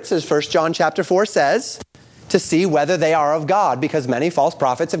spirits, as 1 John chapter 4 says, to see whether they are of God, because many false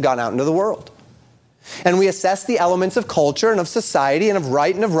prophets have gone out into the world. And we assess the elements of culture and of society and of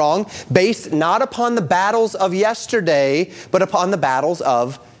right and of wrong based not upon the battles of yesterday, but upon the battles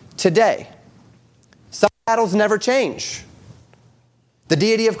of today. Some battles never change. The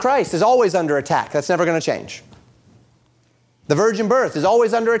deity of Christ is always under attack. That's never going to change. The virgin birth is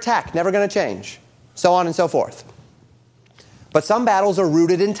always under attack. Never going to change. So on and so forth. But some battles are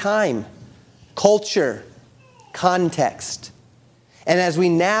rooted in time, culture, context. And as we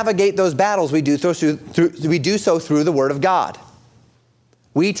navigate those battles, we do so through the Word of God.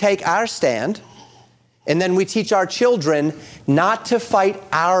 We take our stand, and then we teach our children not to fight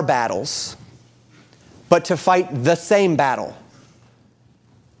our battles, but to fight the same battle.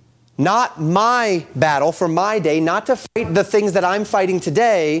 Not my battle for my day, not to fight the things that I'm fighting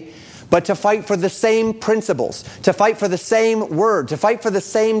today, but to fight for the same principles, to fight for the same word, to fight for the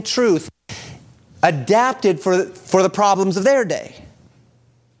same truth, adapted for the problems of their day.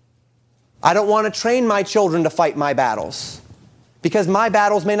 I don't want to train my children to fight my battles, because my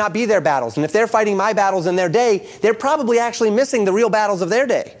battles may not be their battles. And if they're fighting my battles in their day, they're probably actually missing the real battles of their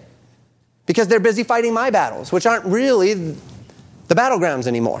day, because they're busy fighting my battles, which aren't really the battlegrounds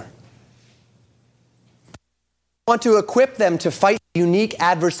anymore. I want to equip them to fight the unique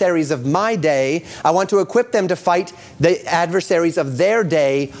adversaries of my day. I want to equip them to fight the adversaries of their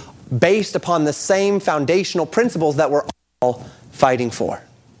day based upon the same foundational principles that we're all fighting for.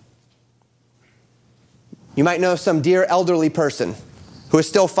 You might know some dear elderly person who is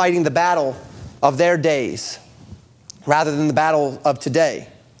still fighting the battle of their days rather than the battle of today.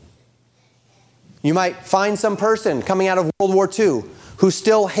 You might find some person coming out of World War II who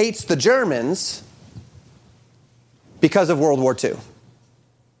still hates the Germans because of World War II.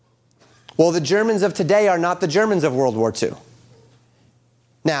 Well, the Germans of today are not the Germans of World War II.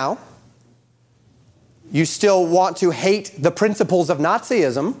 Now, you still want to hate the principles of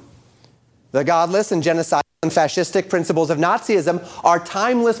Nazism. The godless and genocidal and fascistic principles of Nazism are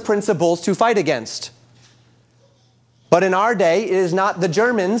timeless principles to fight against. But in our day, it is not the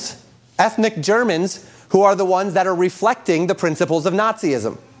Germans, ethnic Germans, who are the ones that are reflecting the principles of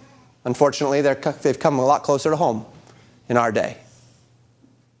Nazism. Unfortunately, they've come a lot closer to home in our day.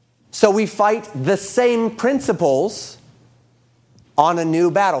 So we fight the same principles on a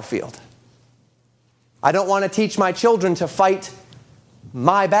new battlefield. I don't want to teach my children to fight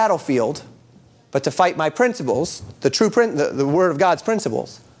my battlefield, but to fight my principles, the Word of God's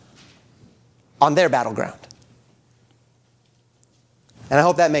principles, on their battleground. And I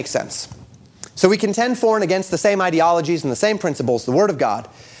hope that makes sense. So we contend for and against the same ideologies and the same principles, the Word of God,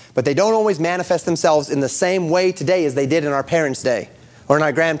 but they don't always manifest themselves in the same way today as they did in our parents' day or in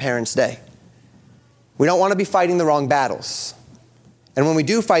our grandparents' day. We don't want to be fighting the wrong battles. And when we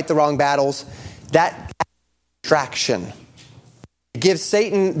do fight the wrong battles, that distraction. It gives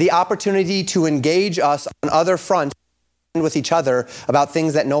Satan the opportunity to engage us on other fronts with each other about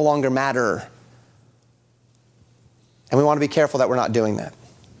things that no longer matter. And we want to be careful that we're not doing that.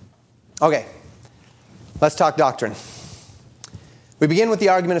 Okay, let's talk doctrine. We begin with the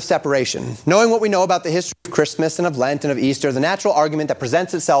argument of separation. Knowing what we know about the history of Christmas and of Lent and of Easter, the natural argument that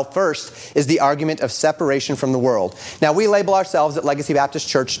presents itself first is the argument of separation from the world. Now, we label ourselves at Legacy Baptist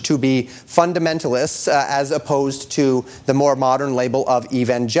Church to be fundamentalists as opposed to the more modern label of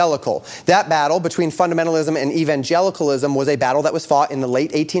evangelical. That battle between fundamentalism and evangelicalism was a battle that was fought in the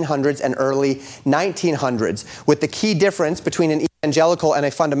late 1800s and early 1900s, with the key difference between an evangelical and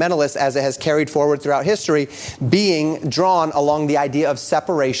a fundamentalist, as it has carried forward throughout history, being drawn along the idea of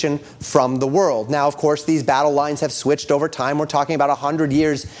separation from the world. Now, of course, these battle lines have switched over time. We're talking about 100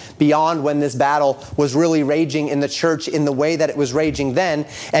 years beyond when this battle was really raging in the church in the way that it was raging then.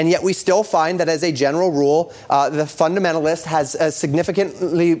 And yet we still find that as a general rule, the fundamentalist has a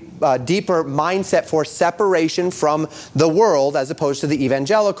significantly deeper mindset for separation from the world as opposed to the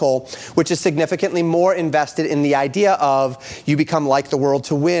evangelical, which is significantly more invested in the idea of you become like the world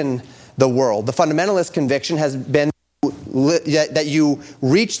to win the world. The fundamentalist conviction has been that you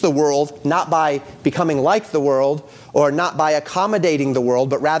reach the world not by becoming like the world or not by accommodating the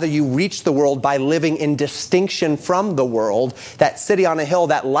world, but rather you reach the world by living in distinction from the world. That city on a hill,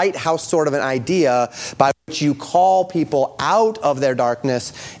 that lighthouse sort of an idea by which you call people out of their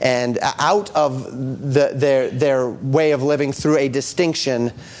darkness and out of their way of living through a distinction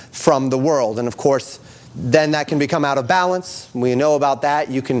from the world. And of course, then that can become out of balance. We know about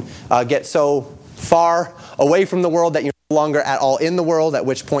that. You can get so far away from the world that you're no longer at all in the world, at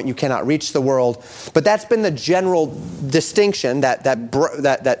which point you cannot reach the world. But that's been the general distinction,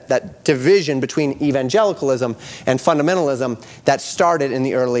 that division between evangelicalism and fundamentalism that started in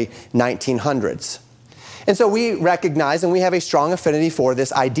the early 1900s. And so we recognize and we have a strong affinity for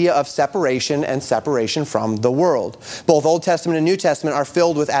this idea of separation and separation from the world. Both Old Testament and New Testament are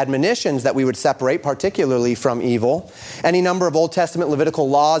filled with admonitions that we would separate, particularly from evil. Any number of Old Testament Levitical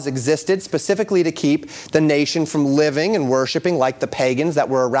laws existed specifically to keep the nation from living and worshiping like the pagans that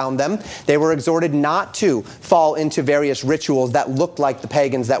were around them. They were exhorted not to fall into various rituals that looked like the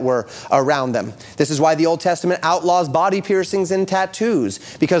pagans that were around them. This is why the Old Testament outlaws body piercings and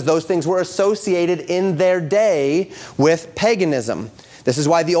tattoos, because those things were associated in their day with paganism. This is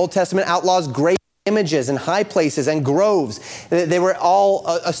why the Old Testament outlaws graven images and high places and groves. They were all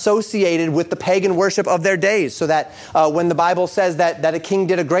associated with the pagan worship of their days, so that when the Bible says that a king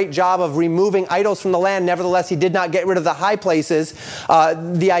did a great job of removing idols from the land, nevertheless he did not get rid of the high places,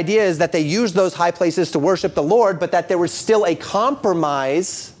 the idea is that they used those high places to worship the Lord, but that there was still a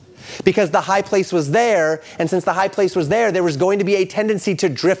compromise because the high place was there, and since the high place was there, there was going to be a tendency to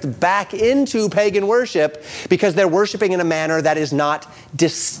drift back into pagan worship because they're worshiping in a manner that is not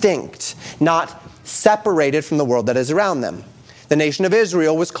distinct, not separated from the world that is around them. The nation of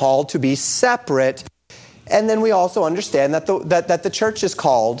Israel was called to be separate, and then we also understand that the church is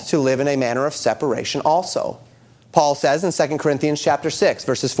called to live in a manner of separation also. Paul says in 2 Corinthians chapter 6,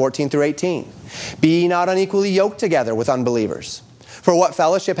 verses 14 through 18, "Be ye not unequally yoked together with unbelievers. For what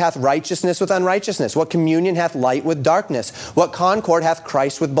fellowship hath righteousness with unrighteousness? What communion hath light with darkness? What concord hath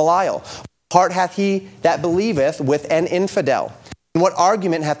Christ with Belial? What part hath he that believeth with an infidel? And what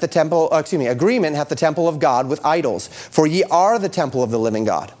agreement hath the temple of God with idols? For ye are the temple of the living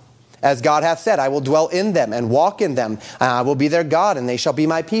God. As God hath said, I will dwell in them and walk in them, and I will be their God, and they shall be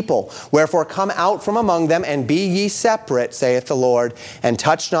my people. Wherefore come out from among them, and be ye separate, saith the Lord, and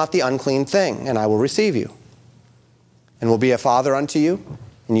touch not the unclean thing, and I will receive you. And will be a father unto you,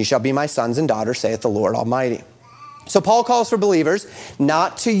 and ye shall be my sons and daughters, saith the Lord Almighty." So Paul calls for believers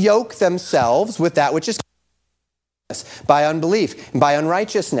not to yoke themselves with that which is by unbelief, by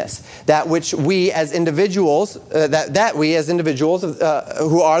unrighteousness, that which we as individuals,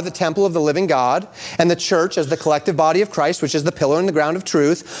 who are the temple of the living God, and the church as the collective body of Christ, which is the pillar and the ground of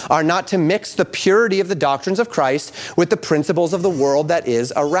truth, are not to mix the purity of the doctrines of Christ with the principles of the world that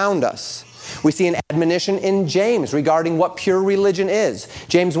is around us. We see an admonition in James regarding what pure religion is.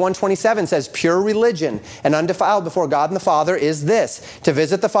 James 1:27 says, "Pure religion and undefiled before God and the Father is this, to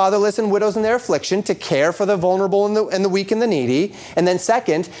visit the fatherless and widows in their affliction, to care for the vulnerable and the weak and the needy, and then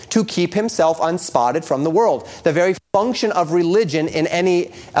second, to keep himself unspotted from the world." The very function of religion in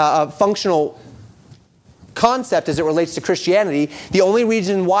any functional concept as it relates to Christianity, the only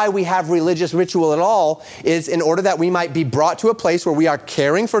reason why we have religious ritual at all is in order that we might be brought to a place where we are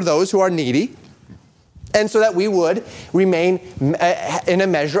caring for those who are needy, and so that we would remain in a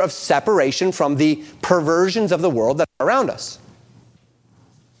measure of separation from the perversions of the world that are around us.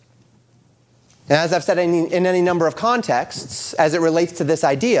 And as I've said in any number of contexts, as it relates to this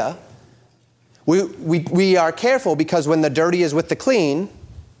idea, We are careful because when the dirty is with the clean,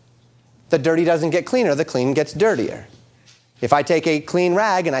 the dirty doesn't get cleaner, the clean gets dirtier. If I take a clean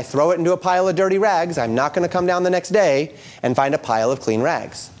rag and I throw it into a pile of dirty rags, I'm not going to come down the next day and find a pile of clean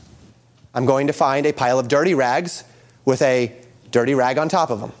rags. I'm going to find a pile of dirty rags with a dirty rag on top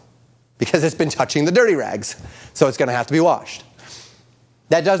of them because it's been touching the dirty rags, so it's going to have to be washed.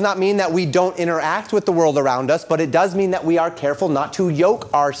 That does not mean that we don't interact with the world around us, but it does mean that we are careful not to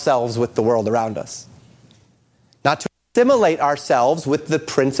yoke ourselves with the world around us, not to assimilate ourselves with the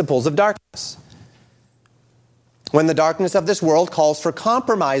principles of darkness. When the darkness of this world calls for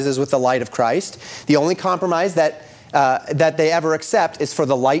compromises with the light of Christ, the only compromise that they ever accept is for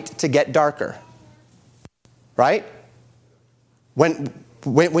the light to get darker. Right?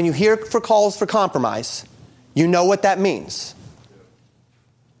 When you hear for calls for compromise, you know what that means.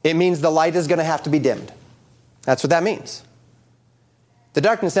 It means the light is going to have to be dimmed. That's what that means. The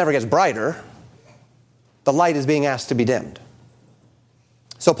darkness never gets brighter. The light is being asked to be dimmed.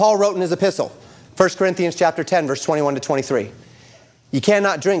 So Paul wrote in his epistle, 1 Corinthians chapter 10, verse 21 to 23. You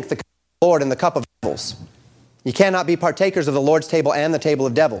cannot drink the cup of the Lord and the cup of devils. You cannot be partakers of the Lord's table and the table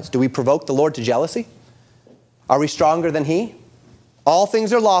of devils. Do we provoke the Lord to jealousy? Are we stronger than he? All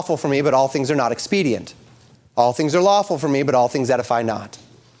things are lawful for me, but all things are not expedient. All things are lawful for me, but all things edify not.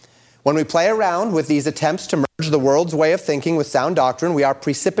 When we play around with these attempts to merge the world's way of thinking with sound doctrine, we are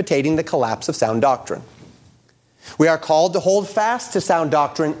precipitating the collapse of sound doctrine. We are called to hold fast to sound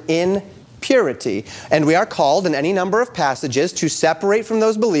doctrine in purity, and we are called in any number of passages to separate from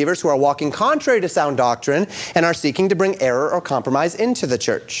those believers who are walking contrary to sound doctrine and are seeking to bring error or compromise into the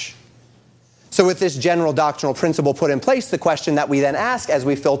church. So with this general doctrinal principle put in place, the question that we then ask as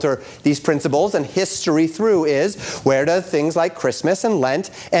we filter these principles and history through is, where do things like Christmas and Lent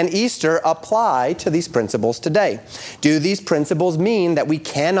and Easter apply to these principles today? Do these principles mean that we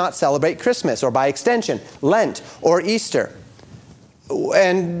cannot celebrate Christmas, or by extension, Lent or Easter?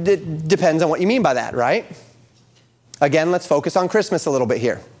 And it depends on what you mean by that, right? Again, let's focus on Christmas a little bit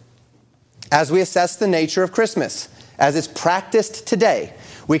here. As we assess the nature of Christmas, as it's practiced today,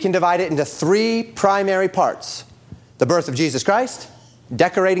 we can divide it into three primary parts: the birth of Jesus Christ,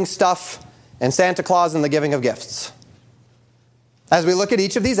 decorating stuff, and Santa Claus and the giving of gifts. As we look at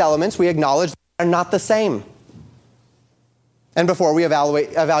each of these elements, we acknowledge they're not the same. And before we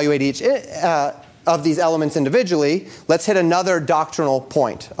evaluate each of these elements individually, let's hit another doctrinal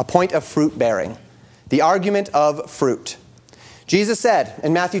point, a point of fruit bearing, the argument of fruit. Jesus said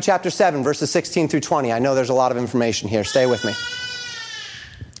in Matthew chapter 7, verses 16 through 20, I know there's a lot of information here, stay with me.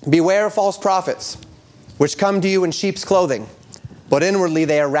 Beware of false prophets, which come to you in sheep's clothing, but inwardly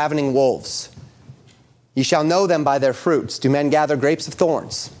they are ravening wolves. Ye shall know them by their fruits. Do men gather grapes of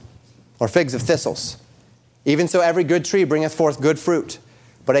thorns, or figs of thistles? Even so every good tree bringeth forth good fruit,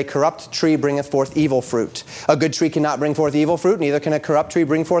 but a corrupt tree bringeth forth evil fruit. A good tree cannot bring forth evil fruit, neither can a corrupt tree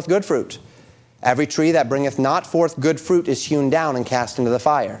bring forth good fruit. Every tree that bringeth not forth good fruit is hewn down and cast into the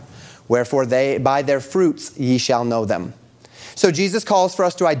fire. Wherefore by their fruits ye shall know them. So Jesus calls for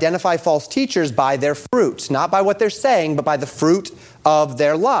us to identify false teachers by their fruit, not by what they're saying, but by the fruit of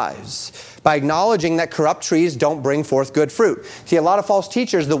their lives, by acknowledging that corrupt trees don't bring forth good fruit. See, a lot of false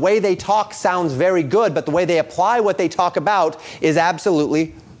teachers, the way they talk sounds very good, but the way they apply what they talk about is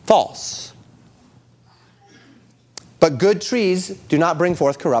absolutely false. But good trees do not bring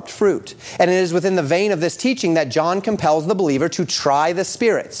forth corrupt fruit. And it is within the vein of this teaching that John compels the believer to try the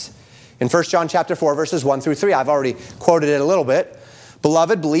spirits. In 1 John chapter 4, verses 1 through 3, I've already quoted it a little bit.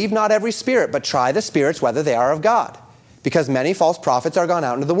 Beloved, believe not every spirit, but try the spirits whether they are of God. Because many false prophets are gone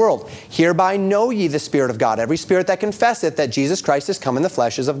out into the world. Hereby know ye the Spirit of God. Every spirit that confesseth that Jesus Christ is come in the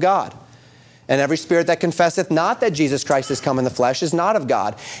flesh is of God. And every spirit that confesseth not that Jesus Christ is come in the flesh is not of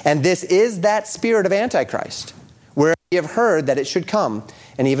God. And this is that spirit of Antichrist, where ye have heard that it should come,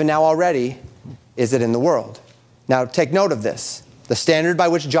 and even now already is it in the world. Now take note of this. The standard by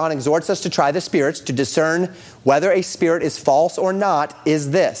which John exhorts us to try the spirits, to discern whether a spirit is false or not,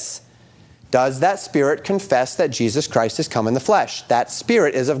 is this: does that spirit confess that Jesus Christ has come in the flesh? That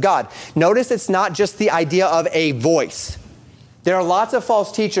spirit is of God. Notice it's not just the idea of a voice. There are lots of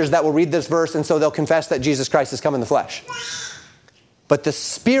false teachers that will read this verse and so they'll confess that Jesus Christ has come in the flesh. But the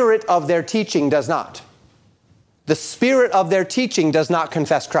spirit of their teaching does not. The spirit of their teaching does not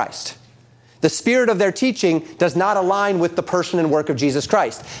confess Christ. The spirit of their teaching does not align with the person and work of Jesus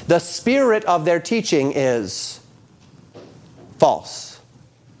Christ. The spirit of their teaching is false,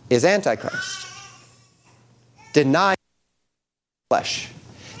 is Antichrist. Deny flesh.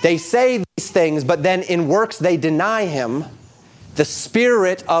 They say these things, but then in works they deny him. The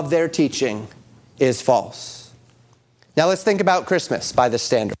spirit of their teaching is false. Now let's think about Christmas by this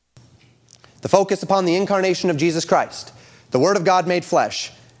standard. The focus upon the incarnation of Jesus Christ, the Word of God made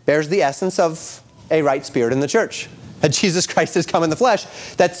flesh, bears the essence of a right spirit in the church. That Jesus Christ has come in the flesh.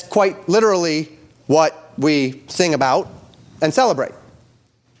 That's quite literally what we sing about and celebrate.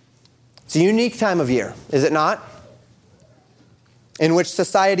 It's a unique time of year, is it not? In which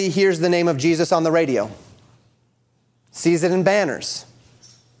society hears the name of Jesus on the radio, sees it in banners,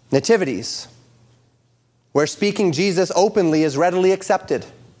 nativities, where speaking Jesus openly is readily accepted,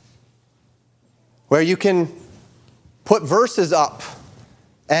 where you can put verses up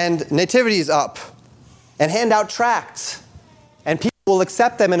and nativities up and hand out tracts, and people will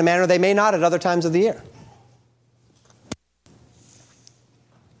accept them in a manner they may not at other times of the year.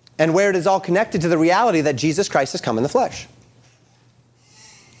 And where it is all connected to the reality that Jesus Christ has come in the flesh.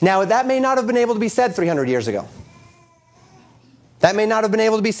 Now, that may not have been able to be said 300 years ago. That may not have been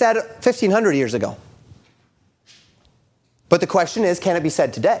able to be said 1,500 years ago. But the question is, can it be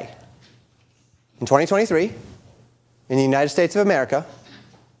said today? In 2023, in the United States of America,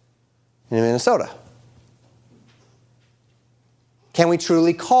 in Minnesota. Can we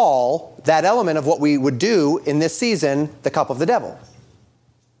truly call that element of what we would do in this season the cup of the devil?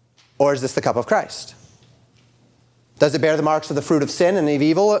 Or is this the cup of Christ? Does it bear the marks of the fruit of sin and of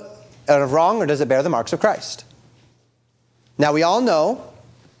evil and of wrong, or does it bear the marks of Christ? Now, we all know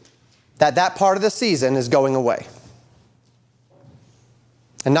that that part of the season is going away.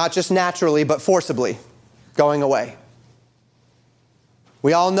 And not just naturally, but forcibly going away.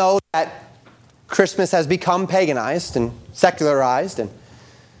 We all know that Christmas has become paganized and secularized, and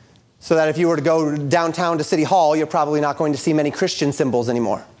so that if you were to go downtown to City Hall, you're probably not going to see many Christian symbols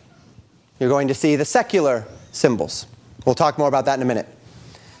anymore. You're going to see the secular symbols. We'll talk more about that in a minute.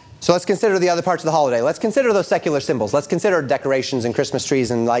 So let's consider the other parts of the holiday. Let's consider those secular symbols. Let's consider decorations and Christmas trees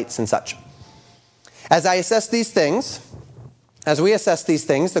and lights and such. As we assess these things,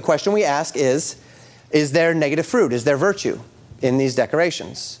 the question we ask is there negative fruit? Is there virtue in these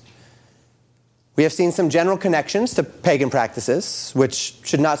decorations? We have seen some general connections to pagan practices, which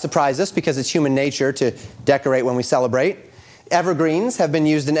should not surprise us because it's human nature to decorate when we celebrate. Evergreens have been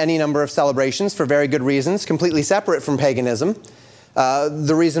used in any number of celebrations for very good reasons, completely separate from paganism.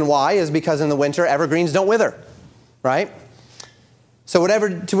 The reason why is because in the winter, evergreens don't wither, right? So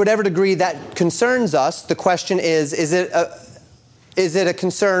to whatever degree that concerns us, the question is it a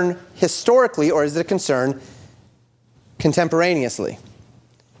concern historically or is it a concern contemporaneously?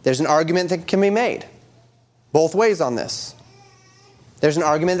 There's an argument that can be made both ways on this. There's an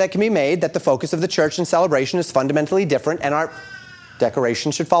argument that can be made that the focus of the church in celebration is fundamentally different and our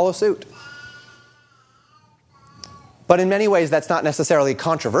decoration should follow suit. But in many ways, that's not necessarily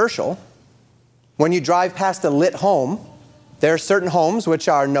controversial. When you drive past a lit home, there are certain homes which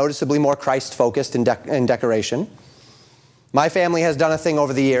are noticeably more Christ-focused in decoration. My family has done a thing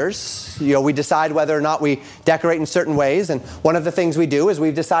over the years. We decide whether or not we decorate in certain ways, and one of the things we do is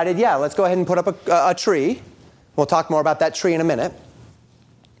we've decided, let's go ahead and put up a tree. We'll talk more about that tree in a minute.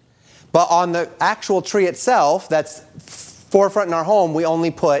 But on the actual tree itself, that's forefront in our home, we only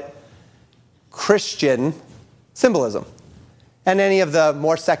put Christian symbolism. And any of the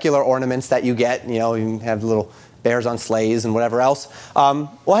more secular ornaments that you get, you have little bears on sleighs and whatever else,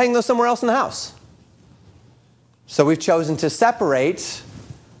 we'll hang those somewhere else in the house. So we've chosen to separate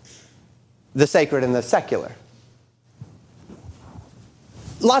the sacred and the secular.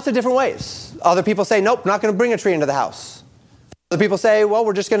 Lots of different ways. Other people say, nope, not going to bring a tree into the house. Other people say, well,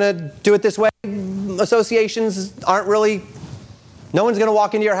 we're just going to do it this way. Associations aren't really, no one's going to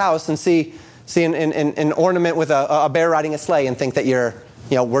walk into your house and see an ornament with a bear riding a sleigh and think that you're,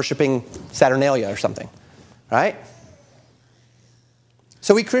 worshiping Saturnalia or something, right?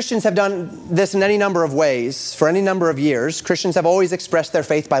 So we Christians have done this in any number of ways for any number of years. Christians have always expressed their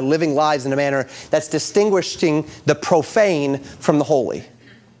faith by living lives in a manner that's distinguishing the profane from the holy,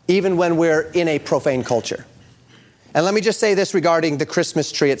 even when we're in a profane culture. And let me just say this regarding the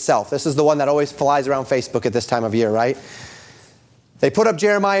Christmas tree itself. This is the one that always flies around Facebook at this time of year, right? They put up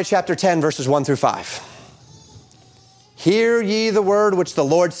Jeremiah chapter 10, verses 1 through 5. Hear ye the word which the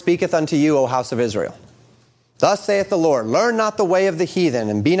Lord speaketh unto you, O house of Israel. Thus saith the Lord, learn not the way of the heathen,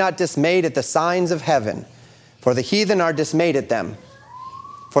 and be not dismayed at the signs of heaven. For the heathen are dismayed at them.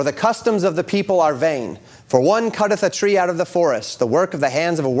 For the customs of the people are vain. For one cutteth a tree out of the forest, the work of the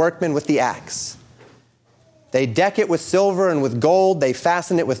hands of a workman with the axe. They deck it with silver and with gold. They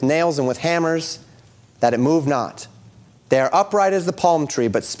fasten it with nails and with hammers, that it move not. They are upright as the palm tree,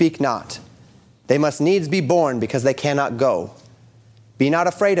 but speak not. They must needs be born, because they cannot go. Be not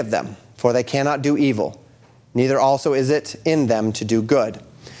afraid of them, for they cannot do evil. Neither also is it in them to do good.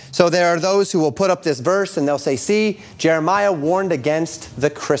 So there are those who will put up this verse and they'll say, see, Jeremiah warned against the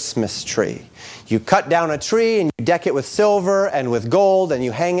Christmas tree. You cut down a tree and you deck it with silver and with gold and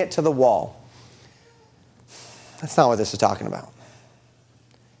you hang it to the wall. That's not what this is talking about.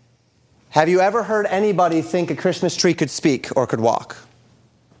 Have you ever heard anybody think a Christmas tree could speak or could walk?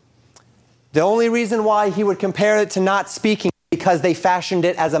 The only reason why he would compare it to not speaking is because they fashioned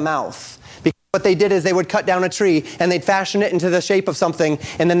it as a mouth. Because what they did is they would cut down a tree and they'd fashion it into the shape of something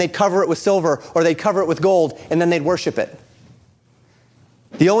and then they'd cover it with silver or they'd cover it with gold and then they'd worship it.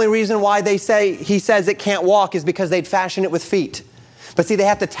 The only reason why he says it can't walk is because they'd fashion it with feet. But see, they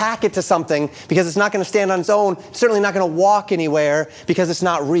have to tack it to something because it's not going to stand on its own. It's certainly not going to walk anywhere because it's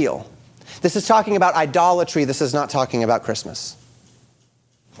not real. This is talking about idolatry. This is not talking about Christmas.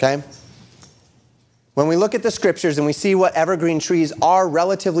 Okay? When we look at the scriptures and we see what evergreen trees are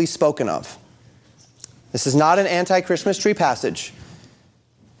relatively spoken of, this is not an anti-Christmas tree passage.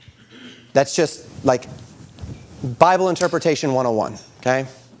 That's just like Bible interpretation 101. Okay?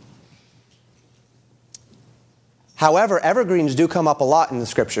 However, evergreens do come up a lot in the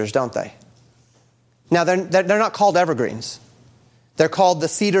scriptures, don't they? Now, they're not called evergreens. They're called the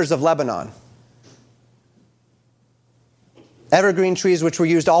cedars of Lebanon. Evergreen trees which were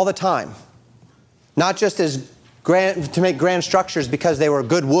used all the time. Not just as to make grand structures because they were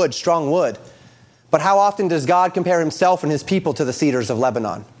good wood, strong wood. But how often does God compare himself and his people to the cedars of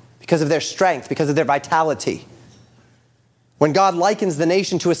Lebanon? Because of their strength, because of their vitality. When God likens the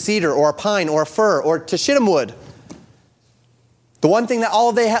nation to a cedar or a pine or a fir or to shittim wood, the one thing that all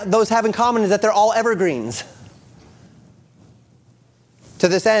of those have in common is that they're all evergreens. To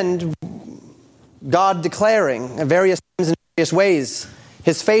this end, God declaring in various times and various ways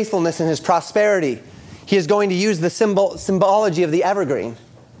his faithfulness and his prosperity, he is going to use the symbology of the evergreen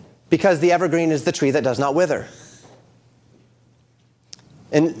because the evergreen is the tree that does not wither.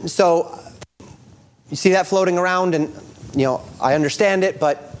 And so you see that floating around and, I understand it,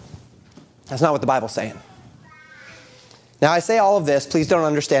 but that's not what the Bible's saying. Now, I say all of this, please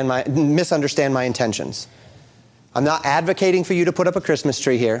don't misunderstand my intentions. I'm not advocating for you to put up a Christmas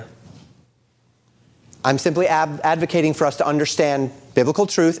tree here. I'm simply advocating for us to understand biblical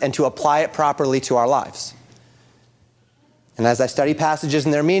truth and to apply it properly to our lives. And as I study passages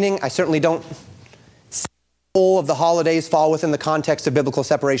and their meaning, I certainly don't see all of the holidays fall within the context of biblical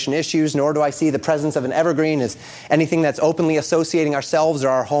separation issues, nor do I see the presence of an evergreen as anything that's openly associating ourselves or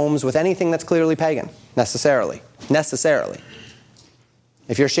our homes with anything that's clearly pagan, necessarily.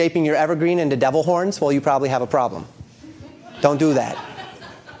 If you're shaping your evergreen into devil horns, well, you probably have a problem. Don't do that.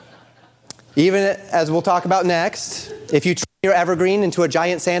 Even as we'll talk about next, if you turn your evergreen into a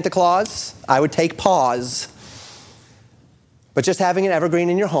giant Santa Claus, I would take pause. But just having an evergreen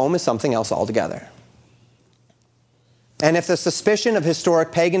in your home is something else altogether. And if the suspicion of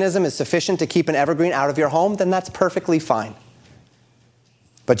historic paganism is sufficient to keep an evergreen out of your home, then that's perfectly fine.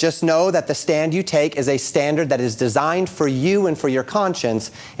 But just know that the stand you take is a standard that is designed for you and for your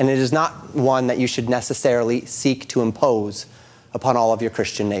conscience, and it is not one that you should necessarily seek to impose upon all of your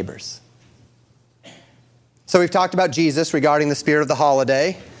Christian neighbors. So we've talked about Jesus regarding the spirit of the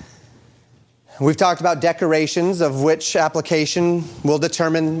holiday. We've talked about decorations, of which application will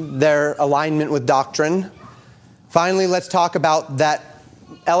determine their alignment with doctrine. Finally, let's talk about that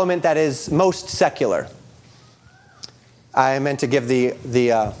element that is most secular. I meant to give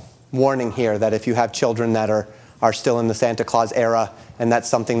the warning here that if you have children that are still in the Santa Claus era and that's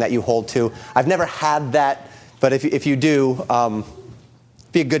something that you hold to. I've never had that, but if you do,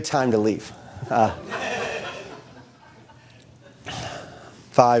 be a good time to leave.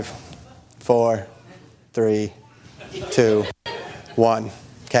 5, 4, 3, 2, 1.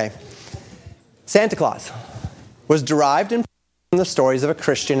 Okay. Santa Claus was derived from the stories of a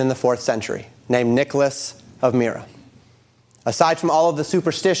Christian in the 4th century named Nicholas of Myra. Aside from all of the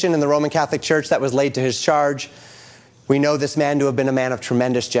superstition in the Roman Catholic Church that was laid to his charge, we know this man to have been a man of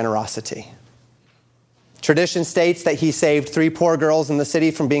tremendous generosity. Tradition states that he saved 3 poor girls in the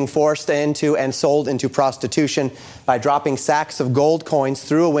city from being forced into and sold into prostitution by dropping sacks of gold coins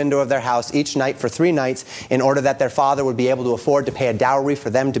through a window of their house each night for 3 nights in order that their father would be able to afford to pay a dowry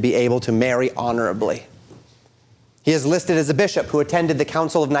for them to be able to marry honorably. He is listed as a bishop who attended the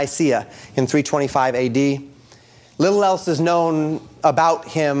Council of Nicaea in 325 AD. Little else is known about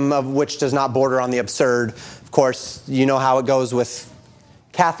him, of which does not border on the absurd. Of course, you know how it goes with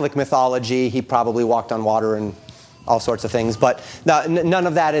Catholic mythology. He probably walked on water and all sorts of things. But none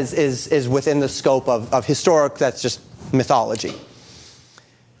of that is within the scope of historic, that's just mythology.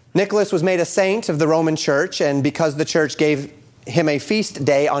 Nicholas was made a saint of the Roman Church, and because the church gave him a feast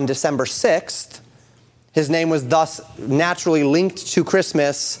day on December 6th, his name was thus naturally linked to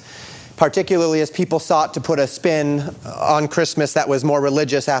Christmas, particularly as people sought to put a spin on Christmas that was more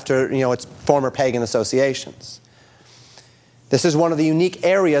religious after, its former pagan associations. This is one of the unique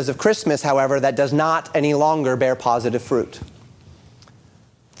areas of Christmas, however, that does not any longer bear positive fruit.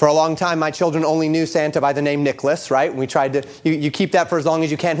 For a long time, my children only knew Santa by the name Nicholas, right? We tried to, you keep that for as long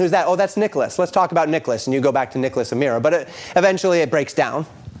as you can. Who's that? Oh, that's Nicholas. Let's talk about Nicholas. And you go back to Nicholas and Mira. But eventually it breaks down.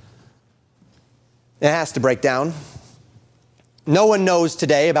 It has to break down. No one knows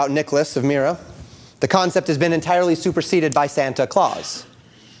today about Nicholas of Mira. The concept has been entirely superseded by Santa Claus.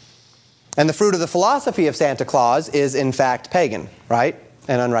 And the fruit of the philosophy of Santa Claus is, in fact, pagan, right?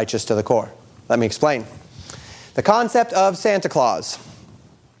 And unrighteous to the core. Let me explain. The concept of Santa Claus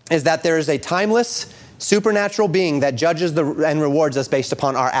is that there is a timeless, supernatural being that judges and rewards us based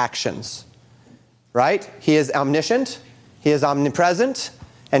upon our actions. Right? He is omniscient, he is omnipresent,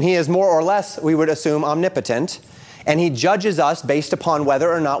 and he is more or less, we would assume, omnipotent. And he judges us based upon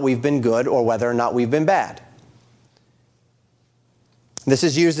whether or not we've been good or whether or not we've been bad. This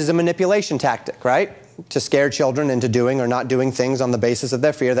is used as a manipulation tactic, right? To scare children into doing or not doing things on the basis of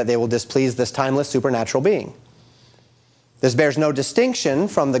their fear that they will displease this timeless, supernatural being. This bears no distinction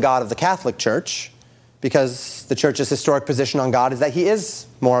from the God of the Catholic Church, because the Church's historic position on God is that he is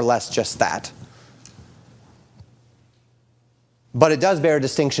more or less just that. But it does bear a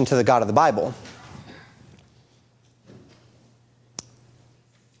distinction to the God of the Bible.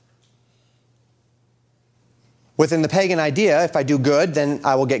 Within the pagan idea, if I do good, then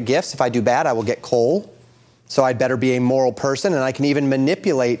I will get gifts. If I do bad, I will get coal. So I'd better be a moral person, and I can even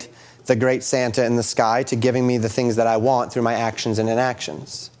manipulate the great Santa in the sky to giving me the things that I want through my actions and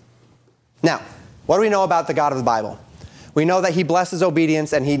inactions. Now, what do we know about the God of the Bible? We know that he blesses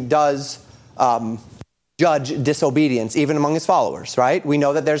obedience and he does judge disobedience, even among his followers, right? We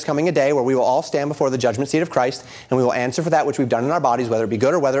know that there's coming a day where we will all stand before the judgment seat of Christ and we will answer for that which we've done in our bodies, whether it be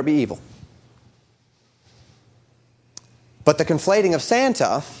good or whether it be evil. But the conflating of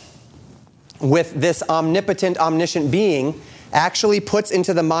Santa with this omnipotent, omniscient being actually puts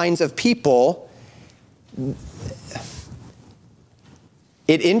into the minds of people,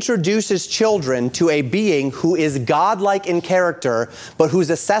 it introduces children to a being who is godlike in character, but whose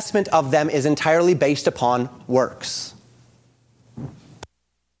assessment of them is entirely based upon works.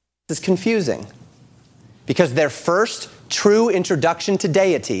 This is confusing, because their first true introduction to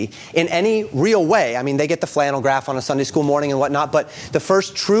deity in any real way, I mean, they get the flannel graph on a Sunday school morning and whatnot, but the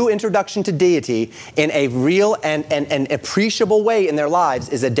first true introduction to deity in a real and appreciable way in their lives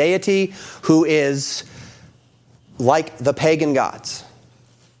is a deity who is like the pagan gods,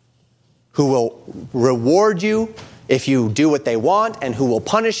 who will reward you if you do what they want and who will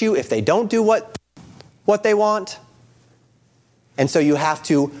punish you if they don't do what they want. And so you have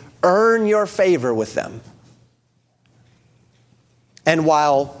to earn your favor with them. And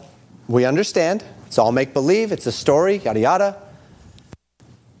while we understand, it's all make-believe, it's a story, yada yada,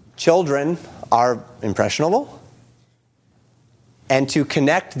 children are impressionable. And to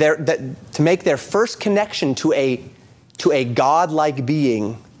make their first connection to a God-like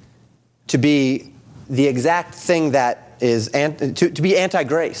being, to be the exact thing that is, to be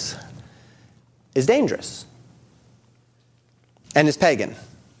anti-grace, is dangerous and is pagan.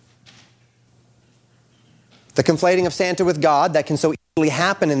 The conflating of Santa with God that can so easily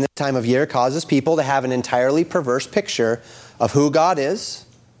happen in this time of year causes people to have an entirely perverse picture of who God is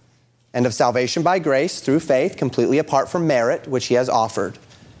and of salvation by grace through faith, completely apart from merit, which he has offered.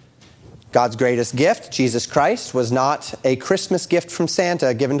 God's greatest gift, Jesus Christ, was not a Christmas gift from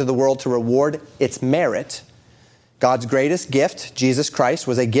Santa given to the world to reward its merit. God's greatest gift, Jesus Christ,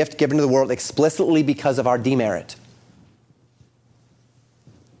 was a gift given to the world explicitly because of our demerit,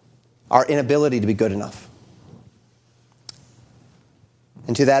 our inability to be good enough.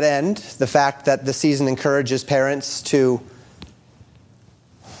 And to that end, the fact that the season encourages parents to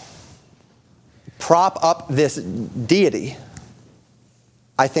prop up this deity,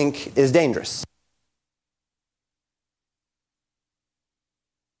 I think, is dangerous.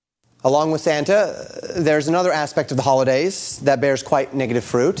 Along with Santa, there's another aspect of the holidays that bears quite negative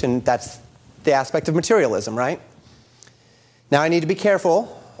fruit, and that's the aspect of materialism, right? Now, I need to be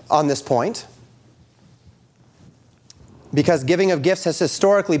careful on this point, because giving of gifts has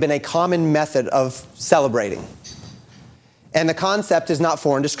historically been a common method of celebrating. And the concept is not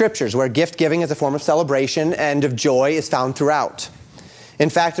foreign to scriptures, where gift giving as a form of celebration and of joy is found throughout. In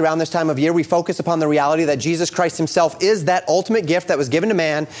fact, around this time of year, we focus upon the reality that Jesus Christ himself is that ultimate gift that was given to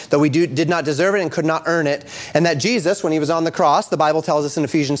man, though we did not deserve it and could not earn it. And that Jesus, when he was on the cross, the Bible tells us in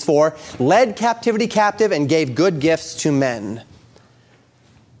Ephesians 4, led captivity captive and gave good gifts to men.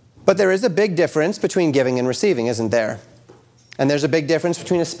 But there is a big difference between giving and receiving, isn't there? And there's a big difference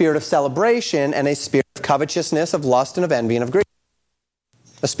between a spirit of celebration and a spirit of covetousness, of lust, and of envy, and of greed.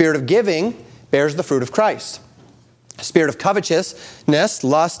 A spirit of giving bears the fruit of Christ. A spirit of covetousness,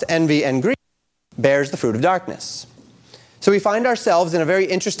 lust, envy, and greed bears the fruit of darkness. So we find ourselves in a very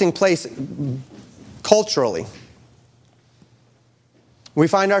interesting place culturally. We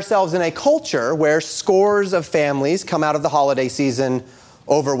find ourselves in a culture where scores of families come out of the holiday season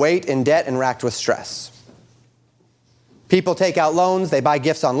overweight, in debt, and racked with stress. People take out loans, they buy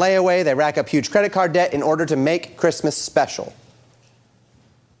gifts on layaway, they rack up huge credit card debt in order to make Christmas special.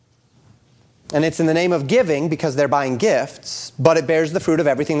 And it's in the name of giving because they're buying gifts, but it bears the fruit of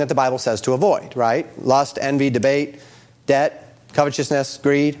everything that the Bible says to avoid, right? Lust, envy, debate, debt, covetousness,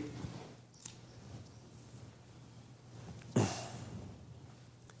 greed. And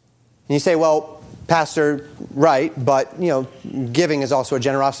you say, well, Pastor, right, but, giving is also a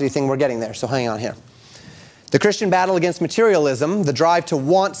generosity thing. We're getting there, so hang on here. The Christian battle against materialism, the drive to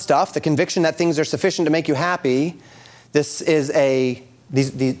want stuff, the conviction that things are sufficient to make you happy, these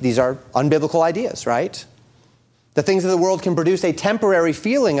are unbiblical ideas, right? The things of the world can produce a temporary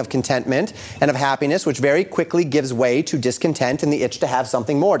feeling of contentment and of happiness, which very quickly gives way to discontent and the itch to have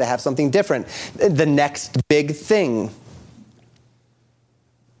something more, to have something different, the next big thing.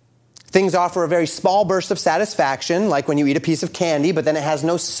 Things offer a very small burst of satisfaction, like when you eat a piece of candy, but then it has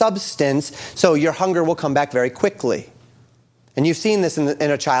no substance, so your hunger will come back very quickly. And you've seen this in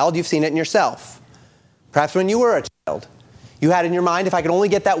a child, you've seen it in yourself. Perhaps when you were a child, you had in your mind, if I could only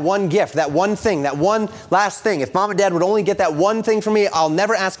get that one gift, that one thing, that one last thing, if Mom and Dad would only get that one thing for me, I'll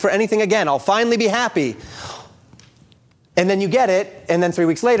never ask for anything again. I'll finally be happy. And then you get it, and then 3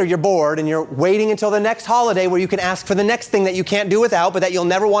 weeks later, you're bored, and you're waiting until the next holiday where you can ask for the next thing that you can't do without, but that you'll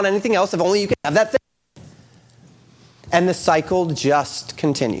never want anything else if only you can have that thing. And the cycle just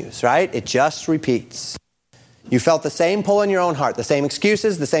continues, right? It just repeats. You felt the same pull in your own heart, the same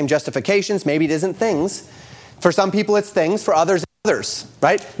excuses, the same justifications. Maybe it isn't things. For some people, it's things. For others, others,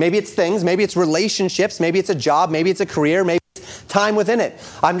 right? Maybe it's things. Maybe it's relationships. Maybe it's a job. Maybe it's a career. Maybe it's time within it.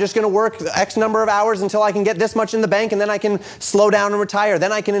 I'm just going to work X number of hours until I can get this much in the bank, and then I can slow down and retire.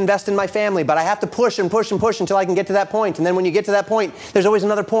 Then I can invest in my family. But I have to push and push and push until I can get to that point. And then when you get to that point, there's always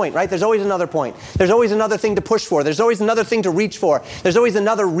another point, right? There's always another point. There's always another thing to push for. There's always another thing to reach for. There's always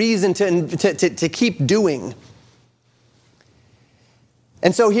another reason to keep doing.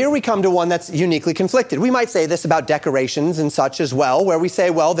 And so here we come to one that's uniquely conflicted. We might say this about decorations and such as well, where we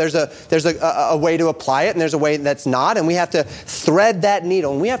say, well, there's a way to apply it and there's a way that's not, and we have to thread that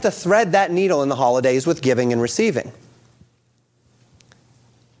needle. And we have to thread that needle in the holidays with giving and receiving.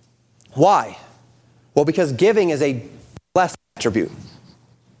 Why? Well, because giving is a blessed attribute.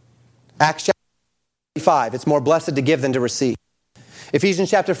 Acts chapter 5, it's more blessed to give than to receive.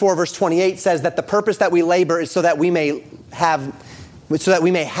 Ephesians chapter 4, verse 28 says that the purpose that we labor is so that we may have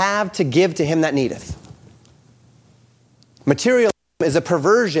to give to him that needeth. Materialism is a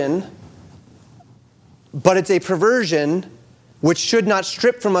perversion, but it's a perversion which should not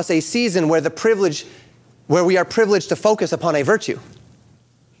strip from us a season where we are privileged to focus upon a virtue.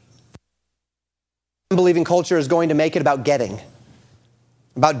 Unbelieving culture is going to make it about getting,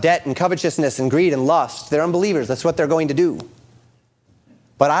 about debt and covetousness and greed and lust. They're unbelievers. That's what they're going to do.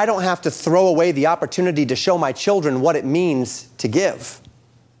 But I don't have to throw away the opportunity to show my children what it means to give,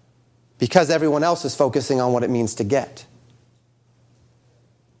 because everyone else is focusing on what it means to get.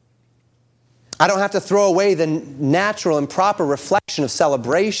 I don't have to throw away the natural and proper reflection of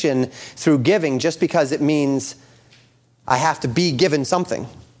celebration through giving just because it means I have to be given something.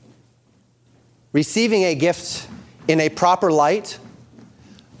 Receiving a gift in a proper light,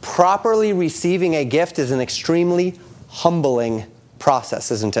 properly receiving a gift is an extremely humbling process,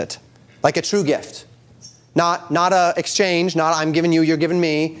 isn't it? Like a true gift. Not a exchange, not I'm giving you, you're giving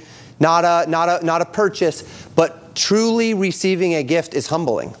me, not a purchase, but truly receiving a gift is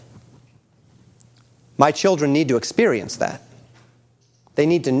humbling. My children need to experience that. They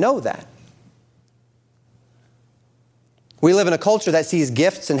need to know that. We live in a culture that sees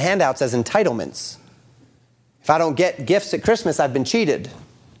gifts and handouts as entitlements. If I don't get gifts at Christmas, I've been cheated.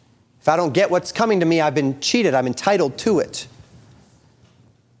 If I don't get what's coming to me, I've been cheated. I'm entitled to it.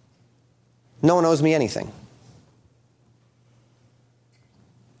 No one owes me anything.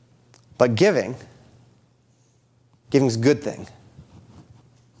 But giving is a good thing.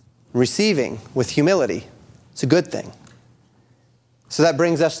 Receiving with humility, it's a good thing. So that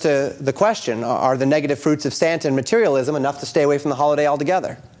brings us to the question, are the negative fruits of Santa and materialism enough to stay away from the holiday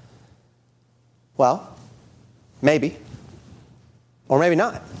altogether? Well, maybe. Or maybe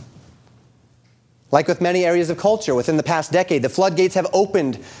not. Like with many areas of culture within the past decade, the floodgates have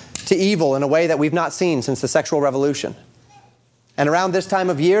opened to evil in a way that we've not seen since the sexual revolution. And around this time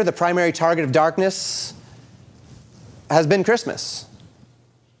of year, the primary target of darkness has been Christmas.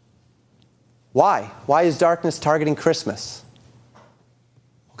 Why? Why is darkness targeting Christmas?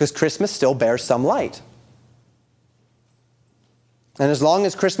 Because Christmas still bears some light. And as long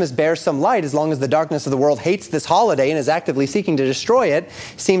as Christmas bears some light, as long as the darkness of the world hates this holiday and is actively seeking to destroy it,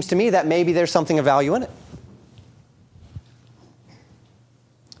 seems to me that maybe there's something of value in it.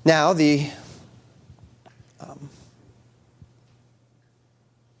 Now, the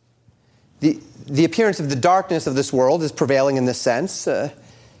appearance of the darkness of this world is prevailing in this sense.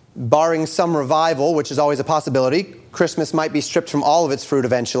 Barring some revival, which is always a possibility, Christmas might be stripped from all of its fruit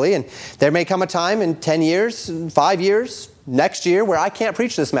eventually, and there may come a time in 10 years, 5 years, next year, where I can't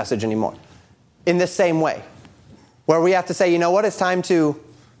preach this message anymore in this same way, where we have to say, you know what, it's time to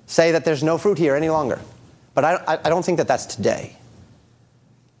say that there's no fruit here any longer. But I don't think that that's today.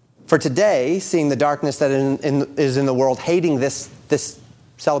 For today, seeing the darkness that is in the world, hating this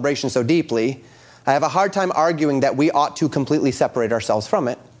celebration so deeply, I have a hard time arguing that we ought to completely separate ourselves from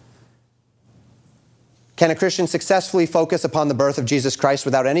it. Can a Christian successfully focus upon the birth of Jesus Christ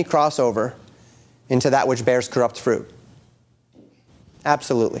without any crossover into that which bears corrupt fruit?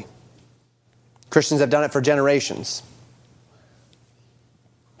 Absolutely. Christians have done it for generations.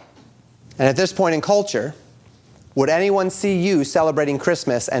 And at this point in culture, would anyone see you celebrating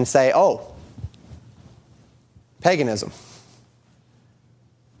Christmas and say, oh, paganism?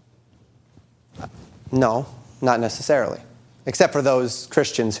 No, not necessarily. Except for those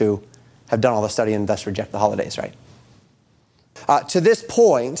Christians who have done all the study and thus reject the holidays, right? To this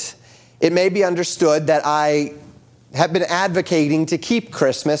point, it may be understood that I have been advocating to keep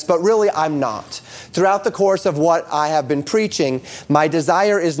Christmas, but really I'm not. Throughout the course of what I have been preaching, my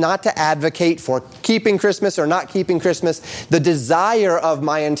desire is not to advocate for keeping Christmas or not keeping Christmas. The desire of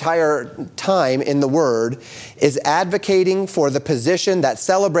my entire time in the Word is advocating for the position that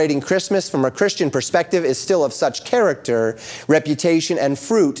celebrating Christmas from a Christian perspective is still of such character, reputation, and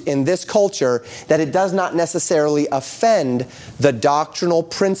fruit in this culture that it does not necessarily offend the doctrinal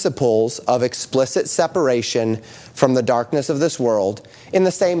principles of explicit separation from the darkness of this world in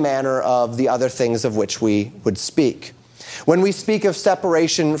the same manner of the other things of which we would speak. When we speak of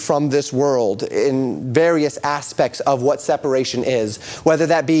separation from this world in various aspects of what separation is, whether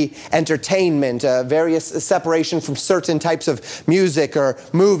that be entertainment, various separation from certain types of music or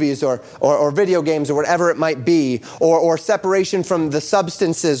movies or video games or whatever it might be, or separation from the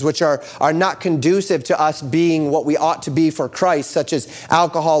substances which are not conducive to us being what we ought to be for Christ, such as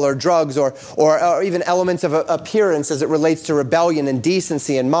alcohol or drugs or even elements of appearance as it relates to rebellion and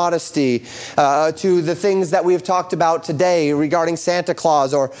decency and modesty, to the things that we've talked about today regarding Santa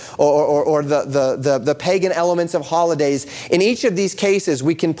Claus or the pagan elements of holidays. In each of these cases,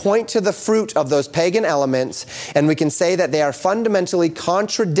 we can point to the fruit of those pagan elements, and we can say that they are fundamentally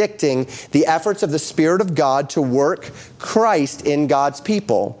contradicting the efforts of the Spirit of God to work Christ in God's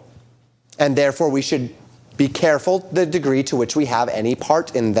people. And therefore, we should be careful the degree to which we have any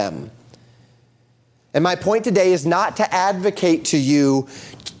part in them. And my point today is not to advocate to you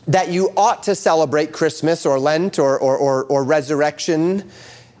that you ought to celebrate Christmas or Lent or resurrection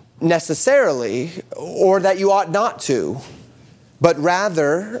necessarily, or that you ought not to, but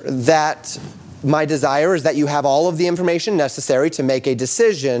rather that my desire is that you have all of the information necessary to make a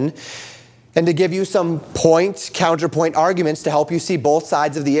decision and to give you some counterpoint arguments to help you see both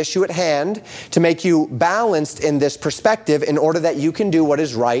sides of the issue at hand, to make you balanced in this perspective in order that you can do what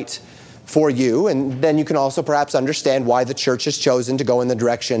is right for you, and then you can also perhaps understand why the church has chosen to go in the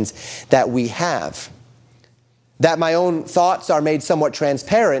directions that we have. That my own thoughts are made somewhat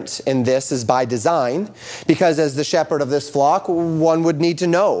transparent in this is by design, because as the shepherd of this flock, one would need to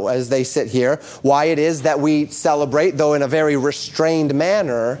know as they sit here why it is that we celebrate, though in a very restrained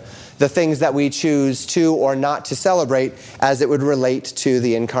manner, the things that we choose to or not to celebrate as it would relate to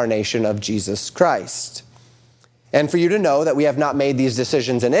the incarnation of Jesus Christ. And for you to know that we have not made these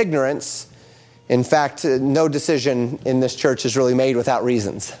decisions in ignorance. In fact, no decision in this church is really made without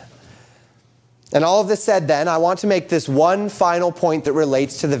reasons. And all of this said then, I want to make this one final point that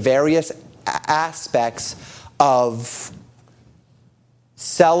relates to the various aspects of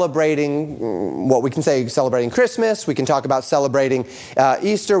celebrating, what we can say celebrating Christmas, we can talk about celebrating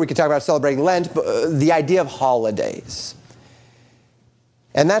Easter, we can talk about celebrating Lent, the idea of holidays.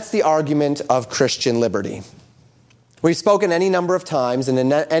 And that's the argument of Christian liberty. We've spoken any number of times and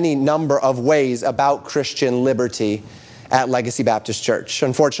in any number of ways about Christian liberty at Legacy Baptist Church.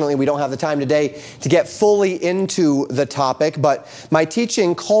 Unfortunately, we don't have the time today to get fully into the topic, but my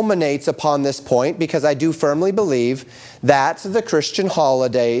teaching culminates upon this point because I do firmly believe that the Christian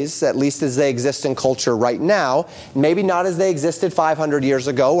holidays, at least as they exist in culture right now, maybe not as they existed 500 years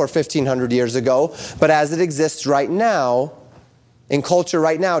ago or 1,500 years ago, but as it exists right now, in culture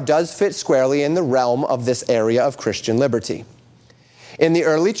right now, does fit squarely in the realm of this area of Christian liberty. In the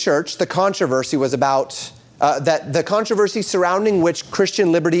early church, the controversy was about the controversy surrounding which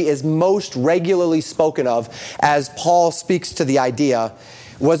Christian liberty is most regularly spoken of, as Paul speaks to the idea,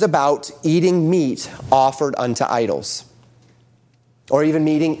 was about eating meat offered unto idols, or even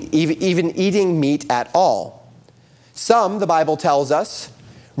eating meat at all. Some, the Bible tells us,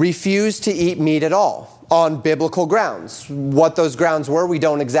 refused to eat meat at all on biblical grounds. What those grounds were, we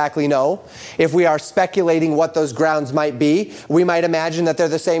don't exactly know. If we are speculating what those grounds might be, we might imagine that they're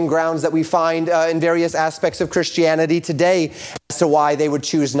the same grounds that we find in various aspects of Christianity today as to why they would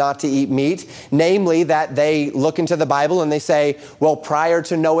choose not to eat meat. Namely, that they look into the Bible and they say, well, prior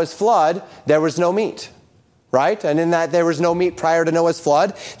to Noah's flood, there was no meat. Right? And in that there was no meat prior to Noah's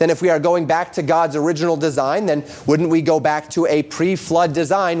flood, then if we are going back to God's original design, then wouldn't we go back to a pre-flood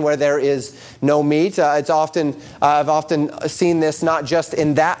design where there is no meat? I've often seen this not just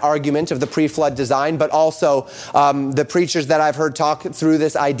in that argument of the pre-flood design, but also the preachers that I've heard talk through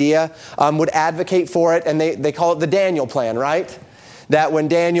this idea would advocate for it, and they call it the Daniel plan, right? That when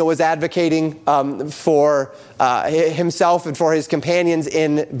Daniel was advocating for himself and for his companions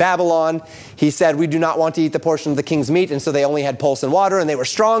in Babylon, he said, we do not want to eat the portion of the king's meat. And so they only had pulse and water, and they were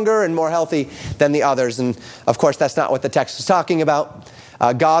stronger and more healthy than the others. And of course, that's not what the text was talking about.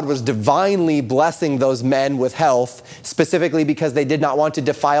 God was divinely blessing those men with health, specifically because they did not want to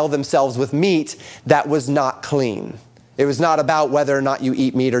defile themselves with meat that was not clean. It was not about whether or not you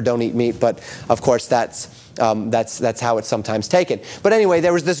eat meat or don't eat meat, but of course that's how it's sometimes taken. But anyway,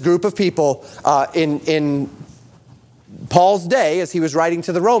 there was this group of people in Paul's day, as he was writing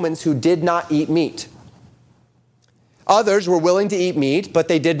to the Romans, who did not eat meat. Others were willing to eat meat, but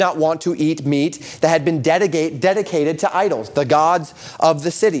they did not want to eat meat that had been dedicated to idols, the gods of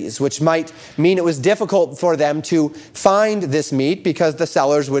the cities, which might mean it was difficult for them to find this meat because the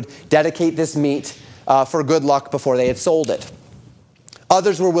sellers would dedicate this meat for good luck before they had sold it.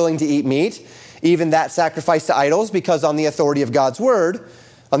 Others were willing to eat meat, even that sacrificed to idols, because on the authority of God's word,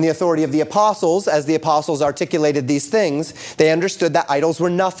 on the authority of the apostles, as the apostles articulated these things, they understood that idols were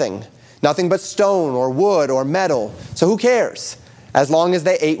nothing but stone or wood or metal. So who cares? As long as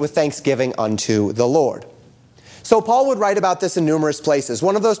they ate with thanksgiving unto the Lord. So Paul would write about this in numerous places.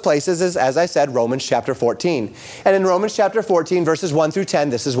 One of those places is, as I said, Romans chapter 14. And in Romans chapter 14, verses 1 through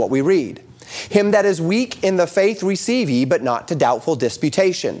 10, this is what we read. Him that is weak in the faith receive ye, but not to doubtful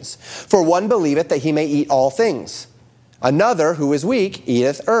disputations. For one believeth that he may eat all things. Another, who is weak,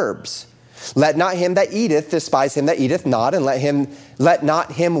 eateth herbs. Let not him that eateth despise him that eateth not, and let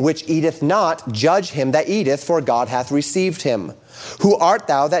not him which eateth not judge him that eateth, for God hath received him. Who art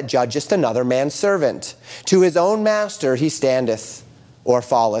thou that judgest another man's servant? To his own master he standeth or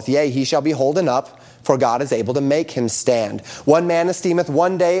falleth. Yea, he shall be holden up, for God is able to make him stand. One man esteemeth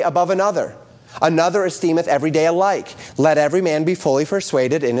one day above another. Another esteemeth every day alike. Let every man be fully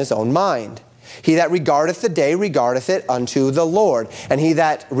persuaded in his own mind. He that regardeth the day regardeth it unto the Lord. And he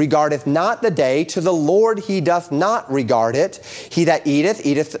that regardeth not the day, to the Lord he doth not regard it. He that eateth,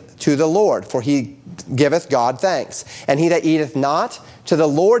 eateth to the Lord, for he giveth God thanks. And he that eateth not, to the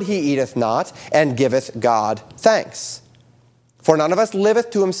Lord he eateth not, and giveth God thanks. For none of us liveth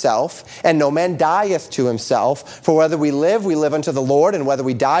to himself, and no man dieth to himself. For whether we live unto the Lord, and whether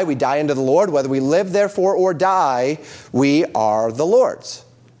we die unto the Lord. Whether we live, therefore, or die, we are the Lord's.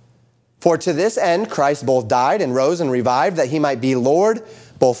 For to this end Christ both died and rose and revived, that he might be Lord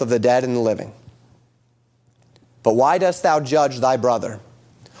both of the dead and the living. But why dost thou judge thy brother?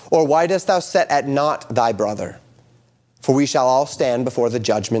 Or why dost thou set at naught thy brother? For we shall all stand before the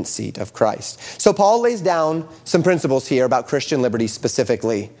judgment seat of Christ. So Paul lays down some principles here about Christian liberty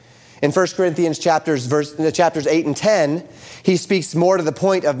specifically. In 1 Corinthians chapters 8 and 10, he speaks more to the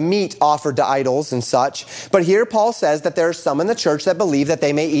point of meat offered to idols and such. But here Paul says that there are some in the church that believe that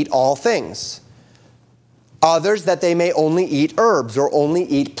they may eat all things. Others that they may only eat herbs or only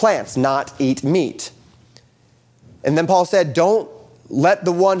eat plants, not eat meat. And then Paul said, don't let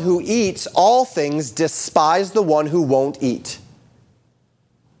the one who eats all things despise the one who won't eat.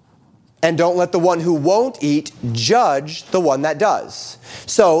 And don't let the one who won't eat judge the one that does.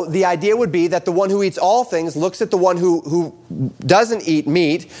 So the idea would be that the one who eats all things looks at the one who doesn't eat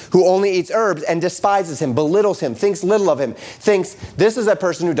meat, who only eats herbs, and despises him, belittles him, thinks little of him, thinks this is a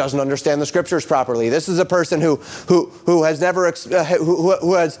person who doesn't understand the scriptures properly. This is a person who has never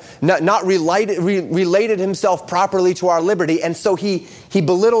who has not related himself properly to our liberty, and so he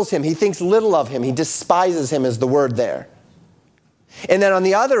belittles him. He thinks little of him. He despises him is the word there. And then on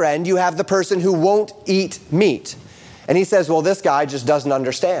the other end, you have the person who won't eat meat. And he says, well, this guy just doesn't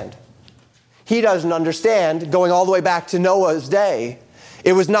understand. He doesn't understand, going all the way back to Noah's day.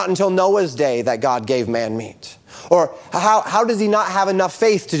 It was not until Noah's day that God gave man meat. Or how does he not have enough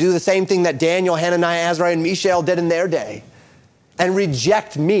faith to do the same thing that Daniel, Hananiah, Azariah, and Mishael did in their day? And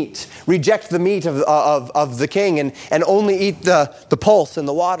reject meat, reject the meat of the king, and only eat the pulse and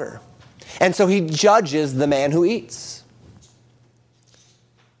the water. And so he judges the man who eats.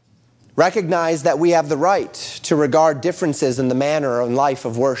 Recognize that we have the right to regard differences in the manner and life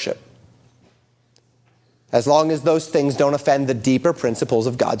of worship, as long as those things don't offend the deeper principles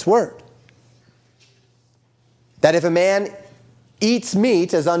of God's word. That if a man eats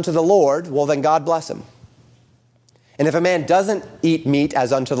meat as unto the Lord, well, then God bless him. And if a man doesn't eat meat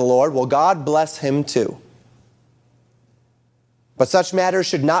as unto the Lord, well, God bless him too. But such matters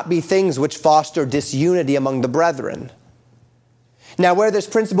should not be things which foster disunity among the brethren. Now, where this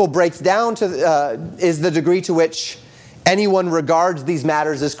principle breaks down to is the degree to which anyone regards these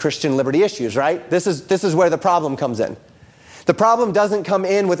matters as Christian liberty issues, right? This is where the problem comes in. The problem doesn't come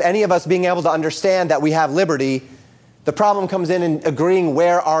in with any of us being able to understand that we have liberty. The problem comes in agreeing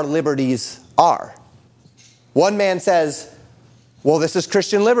where our liberties are. One man says, well, this is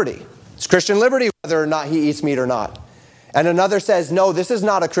Christian liberty. It's Christian liberty whether or not he eats meat or not. And another says, no, this is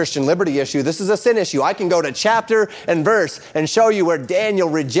not a Christian liberty issue. This is a sin issue. I can go to chapter and verse and show you where Daniel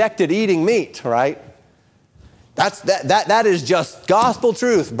rejected eating meat, right? That is just gospel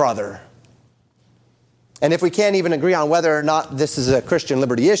truth, brother. And if we can't even agree on whether or not this is a Christian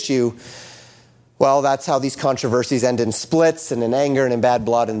liberty issue, well, that's how these controversies end in splits and in anger and in bad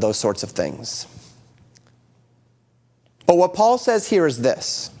blood and those sorts of things. But what Paul says here is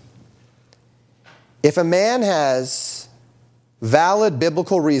this. If a man has valid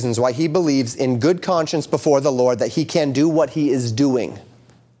biblical reasons why he believes in good conscience before the Lord that he can do what he is doing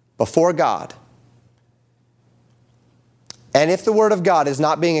before God, and if the word of God is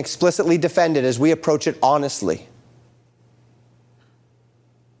not being explicitly defended as we approach it honestly,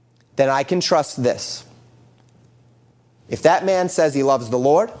 then I can trust this. If that man says he loves the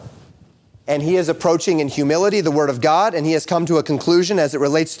Lord, and he is approaching in humility the word of God, and he has come to a conclusion as it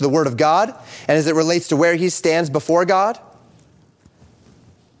relates to the word of God, and as it relates to where he stands before God,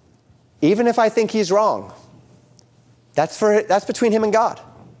 even if I think he's wrong, that's between him and God.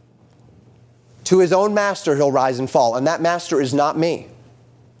 To his own master he'll rise and fall, and that master is not me.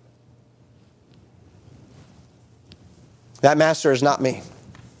 That master is not me.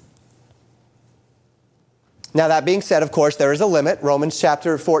 Now, that being said, of course, there is a limit. Romans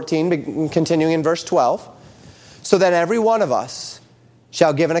chapter 14, continuing in verse 12. So then every one of us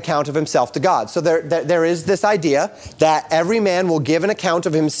shall give an account of himself to God. So there is this idea that every man will give an account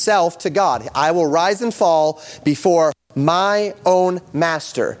of himself to God. I will rise and fall before my own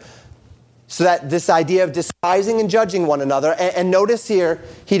master. So that this idea of despising and judging one another, and notice here,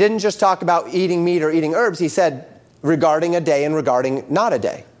 he didn't just talk about eating meat or eating herbs. He said regarding a day and regarding not a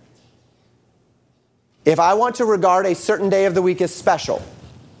day. If I want to regard a certain day of the week as special,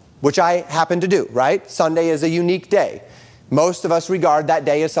 which I happen to do, right? Sunday is a unique day. Most of us regard that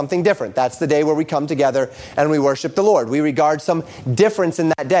day as something different. That's the day where we come together and we worship the Lord. We regard some difference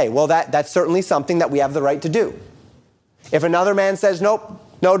in that day. Well, that's certainly something that we have the right to do. If another man says, nope,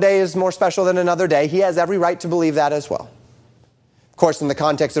 no day is more special than another day, he has every right to believe that as well. Of course, in the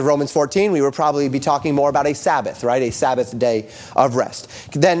context of Romans 14, we would probably be talking more about a Sabbath, right? A Sabbath day of rest.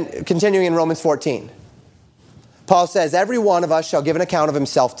 Then, continuing in Romans 14, Paul says, every one of us shall give an account of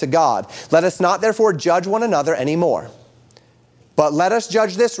himself to God. Let us not therefore judge one another anymore. But let us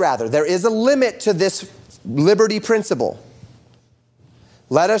judge this rather. There is a limit to this liberty principle.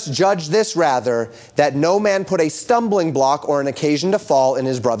 Let us judge this rather, that no man put a stumbling block or an occasion to fall in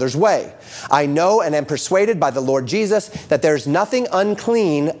his brother's way. I know and am persuaded by the Lord Jesus that there is nothing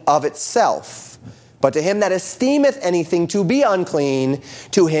unclean of itself. But to him that esteemeth anything to be unclean,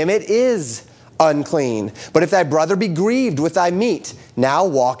 to him it is unclean. But if thy brother be grieved with thy meat, now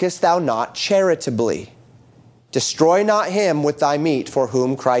walkest thou not charitably. Destroy not him with thy meat for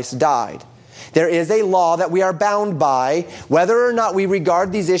whom Christ died. There is a law that we are bound by. Whether or not we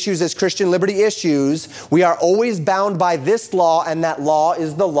regard these issues as Christian liberty issues, we are always bound by this law, and that law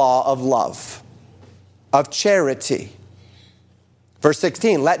is the law of love, of charity. Verse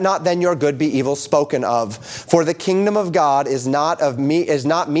 16, let not then your good be evil spoken of, for the kingdom of God is not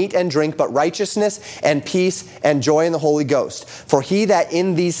meat and drink, but righteousness and peace and joy in the Holy Ghost. For he that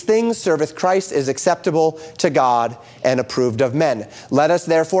in these things serveth Christ is acceptable to God and approved of men. Let us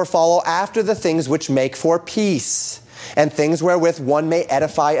therefore follow after the things which make for peace, and things wherewith one may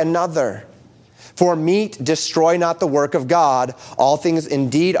edify another. For meat destroy not the work of God. All things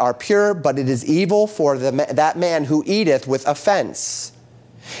indeed are pure, but it is evil for that man who eateth with offense.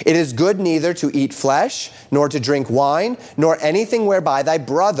 It is good neither to eat flesh, nor to drink wine, nor anything whereby thy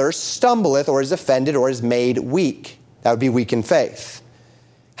brother stumbleth, or is offended, or is made weak. That would be weak in faith.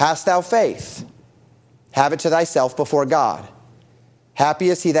 Hast thou faith? Have it to thyself before God. Happy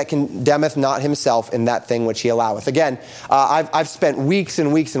is he that condemneth not himself in that thing which he alloweth. Again, I've spent weeks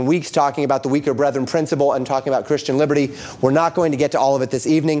and weeks and weeks talking about the weaker brethren principle and talking about Christian liberty. We're not going to get to all of it this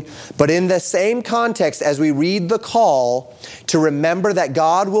evening. But in the same context, as we read the call to remember that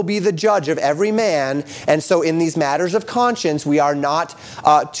God will be the judge of every man, and so in these matters of conscience, we are not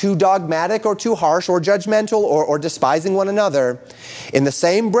too dogmatic or too harsh or judgmental or despising one another. In the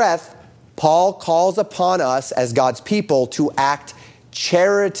same breath, Paul calls upon us as God's people to act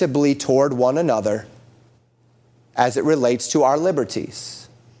charitably toward one another as it relates to our liberties.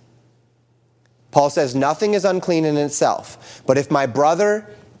 Paul says, nothing is unclean in itself, but if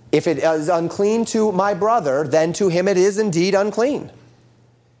it is unclean to my brother, then to him it is indeed unclean.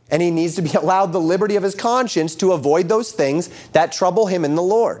 And he needs to be allowed the liberty of his conscience to avoid those things that trouble him in the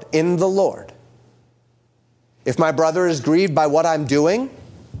Lord. If my brother is grieved by what I'm doing,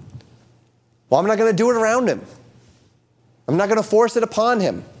 well, I'm not going to do it around him. I'm not going to force it upon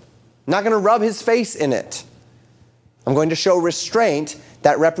him. I'm not going to rub his face in it. I'm going to show restraint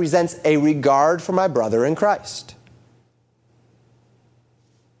that represents a regard for my brother in Christ.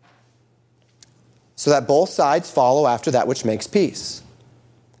 So that both sides follow after that which makes peace.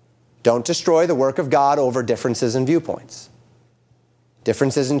 Don't destroy the work of God over differences in viewpoints.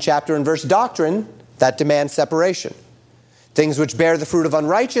 Differences in chapter and verse doctrine, that demands separation. Things which bear the fruit of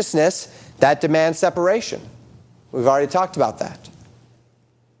unrighteousness, that demands separation. We've already talked about that.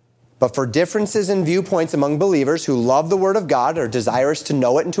 But for differences in viewpoints among believers who love the Word of God, are desirous to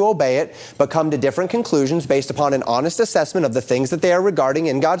know it and to obey it, but come to different conclusions based upon an honest assessment of the things that they are regarding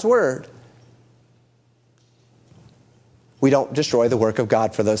in God's Word, we don't destroy the work of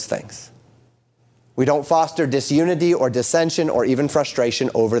God for those things. We don't foster disunity or dissension or even frustration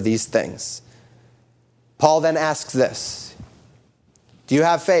over these things. Paul then asks this, do you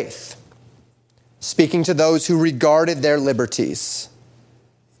have faith? Speaking to those who regarded their liberties.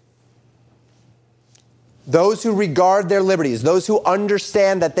 Those who regard their liberties, those who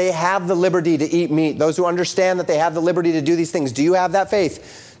understand that they have the liberty to eat meat, those who understand that they have the liberty to do these things. Do you have that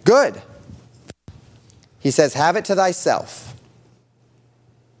faith? Good. He says, have it to thyself.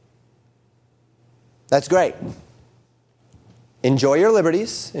 That's great. Enjoy your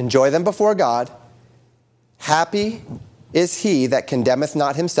liberties. Enjoy them before God. Happy is he that condemneth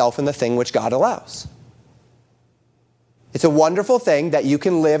not himself in the thing which God allows. It's a wonderful thing that you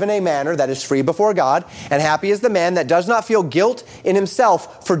can live in a manner that is free before God, and happy is the man that does not feel guilt in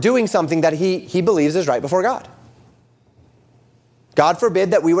himself for doing something that he believes is right before God. God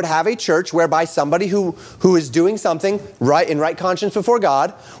forbid that we would have a church whereby somebody who is doing something right in right conscience before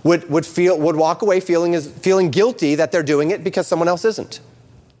God would walk away feeling guilty that they're doing it because someone else isn't.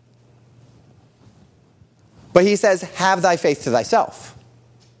 But he says, have thy faith to thyself.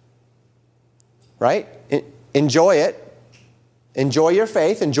 Right? Enjoy it. Enjoy your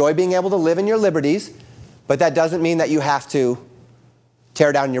faith. Enjoy being able to live in your liberties. But that doesn't mean that you have to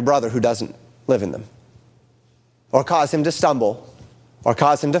tear down your brother who doesn't live in them, or cause him to stumble, or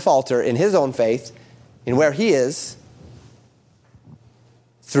cause him to falter in his own faith, in where he is,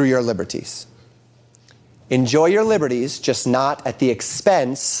 through your liberties. Enjoy your liberties, just not at the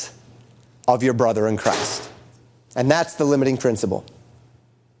expense of your brother in Christ. And that's the limiting principle.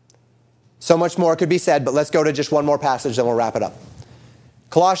 So much more could be said, but let's go to just one more passage, then we'll wrap it up.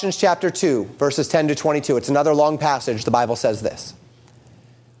 Colossians chapter 2, verses 10 to 22. It's another long passage. The Bible says this.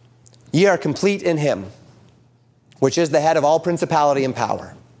 Ye are complete in him, which is the head of all principality and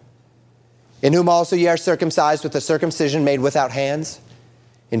power, in whom also ye are circumcised with a circumcision made without hands,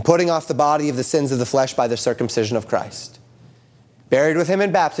 in putting off the body of the sins of the flesh by the circumcision of Christ, buried with him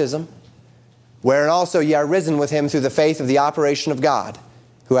in baptism, wherein also ye are risen with him through the faith of the operation of God,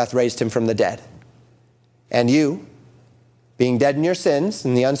 who hath raised him from the dead. And you, being dead in your sins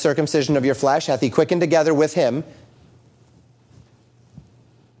and the uncircumcision of your flesh, hath he quickened together with him,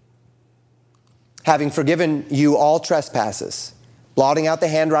 having forgiven you all trespasses, blotting out the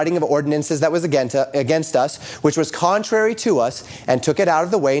handwriting of ordinances that was against us, which was contrary to us, and took it out of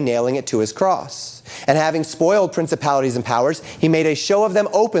the way, nailing it to his cross. And having spoiled principalities and powers, he made a show of them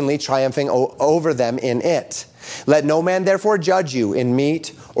openly, triumphing over them in it. Let no man therefore judge you in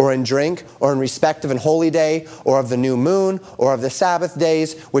meat or in drink or in respect of an holy day or of the new moon or of the Sabbath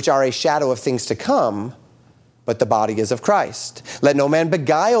days, which are a shadow of things to come, but the body is of Christ. Let no man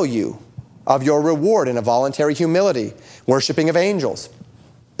beguile you of your reward in a voluntary humility, worshipping of angels,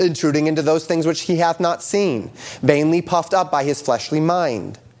 intruding into those things which he hath not seen, vainly puffed up by his fleshly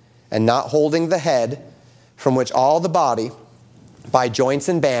mind, and not holding the head, from which all the body, by joints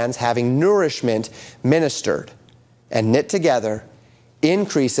and bands, having nourishment ministered and knit together,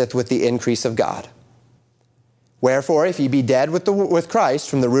 increaseth with the increase of God. Wherefore, if ye be dead with Christ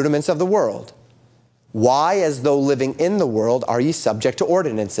from the rudiments of the world, why, as though living in the world, are ye subject to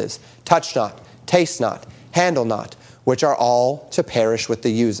ordinances? Touch not, taste not, handle not, which are all to perish with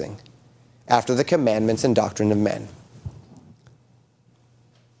the using, after the commandments and doctrine of men.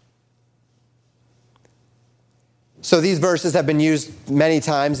 So these verses have been used many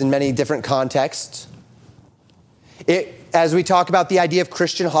times in many different contexts. As we talk about the idea of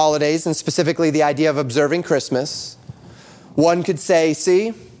Christian holidays, and specifically the idea of observing Christmas, one could say,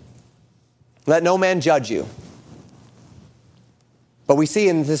 see, let no man judge you. But we see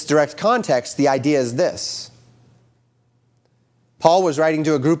in this direct context, the idea is this. Paul was writing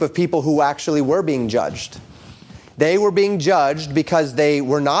to a group of people who actually were being judged. They were being judged because they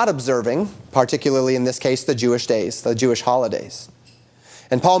were not observing, particularly in this case, the Jewish days, the Jewish holidays.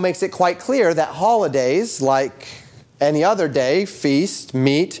 And Paul makes it quite clear that holidays, like any other day, feast,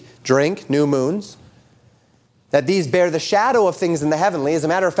 meat, drink, new moons, that these bear the shadow of things in the heavenly. As a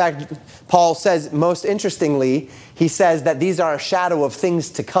matter of fact, Paul says, most interestingly, he says that these are a shadow of things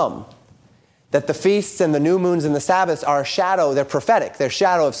to come. That the feasts and the new moons and the Sabbaths are a shadow, they're prophetic, they're a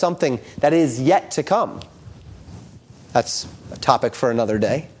shadow of something that is yet to come. That's a topic for another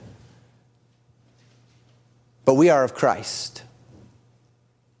day. But we are of Christ.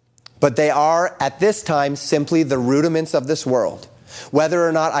 But they are, at this time, simply the rudiments of this world. Whether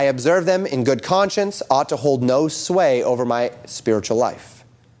or not I observe them in good conscience ought to hold no sway over my spiritual life.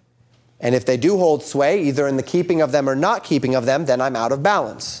 And if they do hold sway, either in the keeping of them or not keeping of them, then I'm out of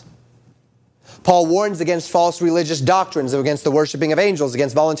balance. Paul warns against false religious doctrines, against the worshiping of angels,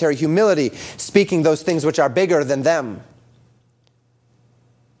 against voluntary humility, speaking those things which are bigger than them.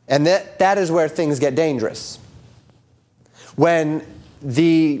 And that is where things get dangerous. When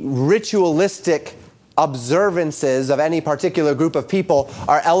the ritualistic observances of any particular group of people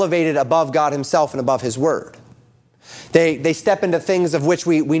are elevated above God himself and above his word. They step into things of which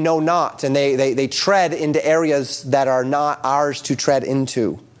we know not, and they tread into areas that are not ours to tread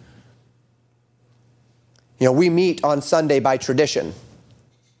into. You know, we meet on Sunday by tradition.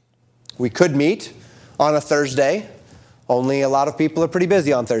 We could meet on a Thursday, only a lot of people are pretty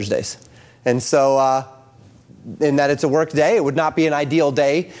busy on Thursdays. And so, in that it's a work day, it would not be an ideal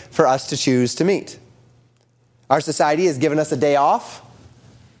day for us to choose to meet. Our society has given us a day off.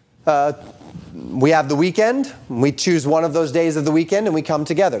 We have the weekend. We choose one of those days of the weekend and we come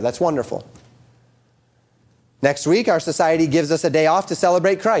together. That's wonderful. Next week, our society gives us a day off to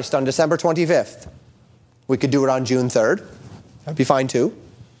celebrate Christ on December 25th. We could do it on June 3rd. That'd be fine too.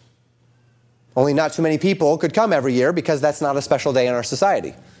 Only not too many people could come every year because that's not a special day in our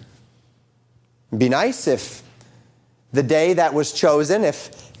society. It'd be nice if the day that was chosen,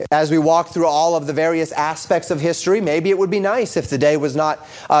 if as we walk through all of the various aspects of history, maybe it would be nice if the day was not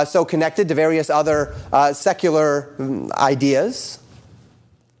so connected to various other secular ideas.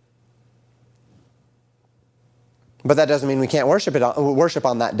 But that doesn't mean we can't worship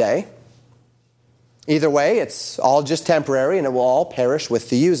on that day. Either way, it's all just temporary and it will all perish with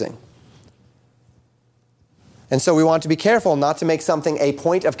the using. And so we want to be careful not to make something a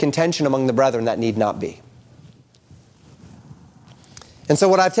point of contention among the brethren that need not be. And so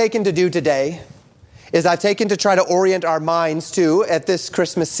what I've taken to do today is I've taken to try to orient our minds to, at this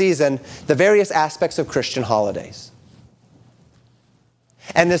Christmas season, the various aspects of Christian holidays.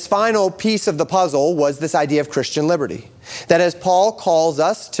 And this final piece of the puzzle was this idea of Christian liberty. That as Paul calls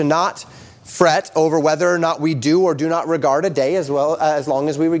us to not fret over whether or not we do or do not regard a day as long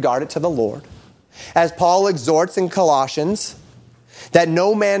as we regard it to the Lord. As Paul exhorts in Colossians, that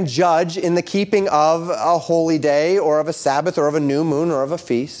no man judge in the keeping of a holy day or of a Sabbath or of a new moon or of a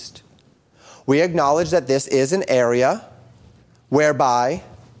feast. We acknowledge that this is an area whereby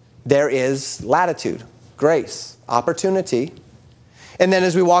there is latitude. grace, opportunity. And then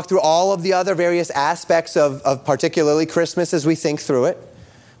as we walk through all of the other various aspects of particularly Christmas as we think through it,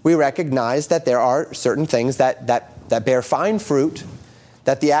 we recognize that there are certain things that bear fine fruit,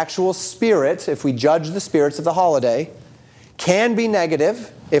 that the actual spirit, if we judge the spirits of the holiday, can be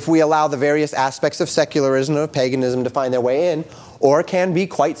negative if we allow the various aspects of secularism or paganism to find their way in, or can be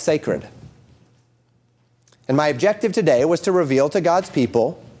quite sacred. And my objective today was to reveal to God's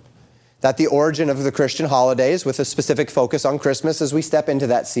people that the origin of the Christian holidays, with a specific focus on Christmas as we step into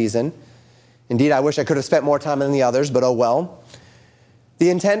that season. Indeed, I wish I could have spent more time on the others, but oh well.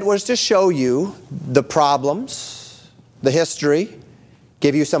 The intent was to show you the problems, the history,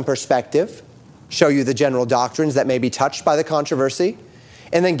 give you some perspective, show you the general doctrines that may be touched by the controversy,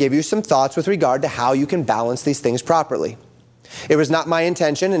 and then give you some thoughts with regard to how you can balance these things properly. It was not my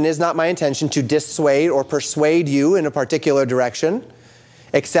intention, and is not my intention, to dissuade or persuade you in a particular direction,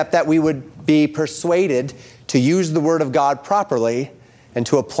 except that we would be persuaded to use the Word of God properly and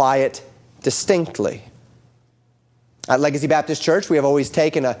to apply it distinctly. At Legacy Baptist Church, we have always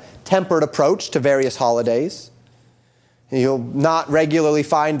taken a tempered approach to various holidays. You'll not regularly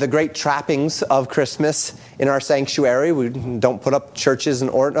find the great trappings of Christmas in our sanctuary. We don't put up churches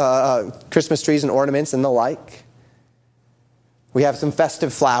and Christmas trees and ornaments and the like. We have some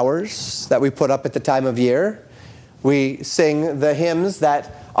festive flowers that we put up at the time of year. We sing the hymns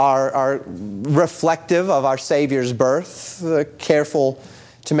that are reflective of our Savior's birth, careful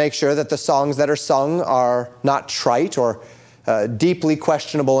to make sure that the songs that are sung are not trite or deeply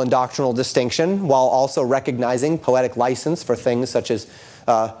questionable in doctrinal distinction, while also recognizing poetic license for things such as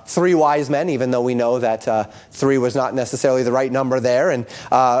three wise men, even though we know that three was not necessarily the right number there, and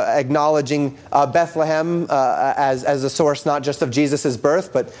acknowledging Bethlehem as a source not just of Jesus'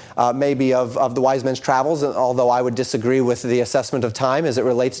 birth, but maybe of the wise men's travels, although I would disagree with the assessment of time as it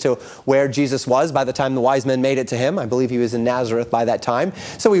relates to where Jesus was by the time the wise men made it to him. I believe he was in Nazareth by that time.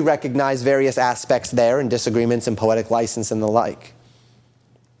 So we recognize various aspects there and disagreements in poetic license and the like.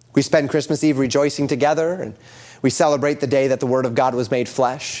 We spend Christmas Eve rejoicing together, and we celebrate the day that the Word of God was made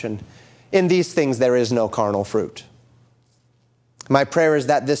flesh, and in these things there is no carnal fruit. My prayer is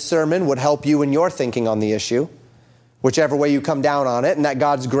that this sermon would help you in your thinking on the issue, whichever way you come down on it, and that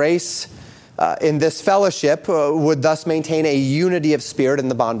God's grace in this fellowship would thus maintain a unity of spirit in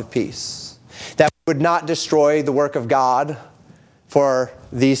the bond of peace. That we would not destroy the work of God for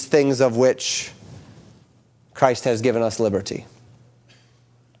these things of which Christ has given us liberty.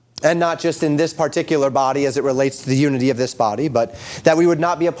 And not just in this particular body as it relates to the unity of this body, but that we would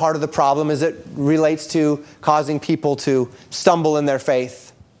not be a part of the problem as it relates to causing people to stumble in their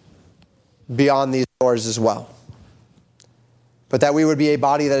faith beyond these doors as well. But that we would be a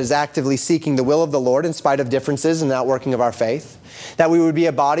body that is actively seeking the will of the Lord in spite of differences in the outworking of our faith. That we would be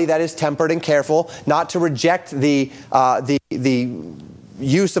a body that is tempered and careful not to reject the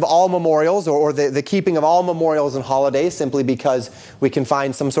use of all memorials or the keeping of all memorials and holidays simply because we can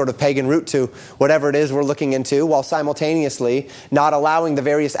find some sort of pagan root to whatever it is we're looking into, while simultaneously not allowing the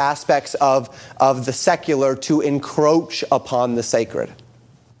various aspects of the secular to encroach upon the sacred.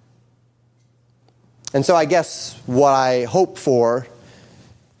 And so I guess what I hope for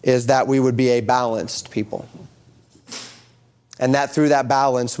is that we would be a balanced people. And that through that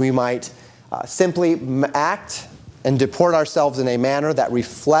balance we might simply act and deport ourselves in a manner that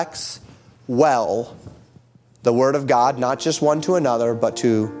reflects well the Word of God, not just one to another, but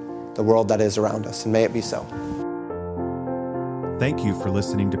to the world that is around us. And may it be so. Thank you for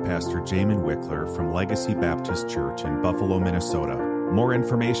listening to Pastor Jamin Wickler from Legacy Baptist Church in Buffalo, Minnesota. More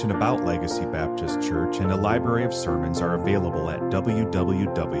information about Legacy Baptist Church and a library of sermons are available at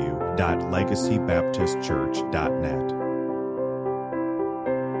www.legacybaptistchurch.net.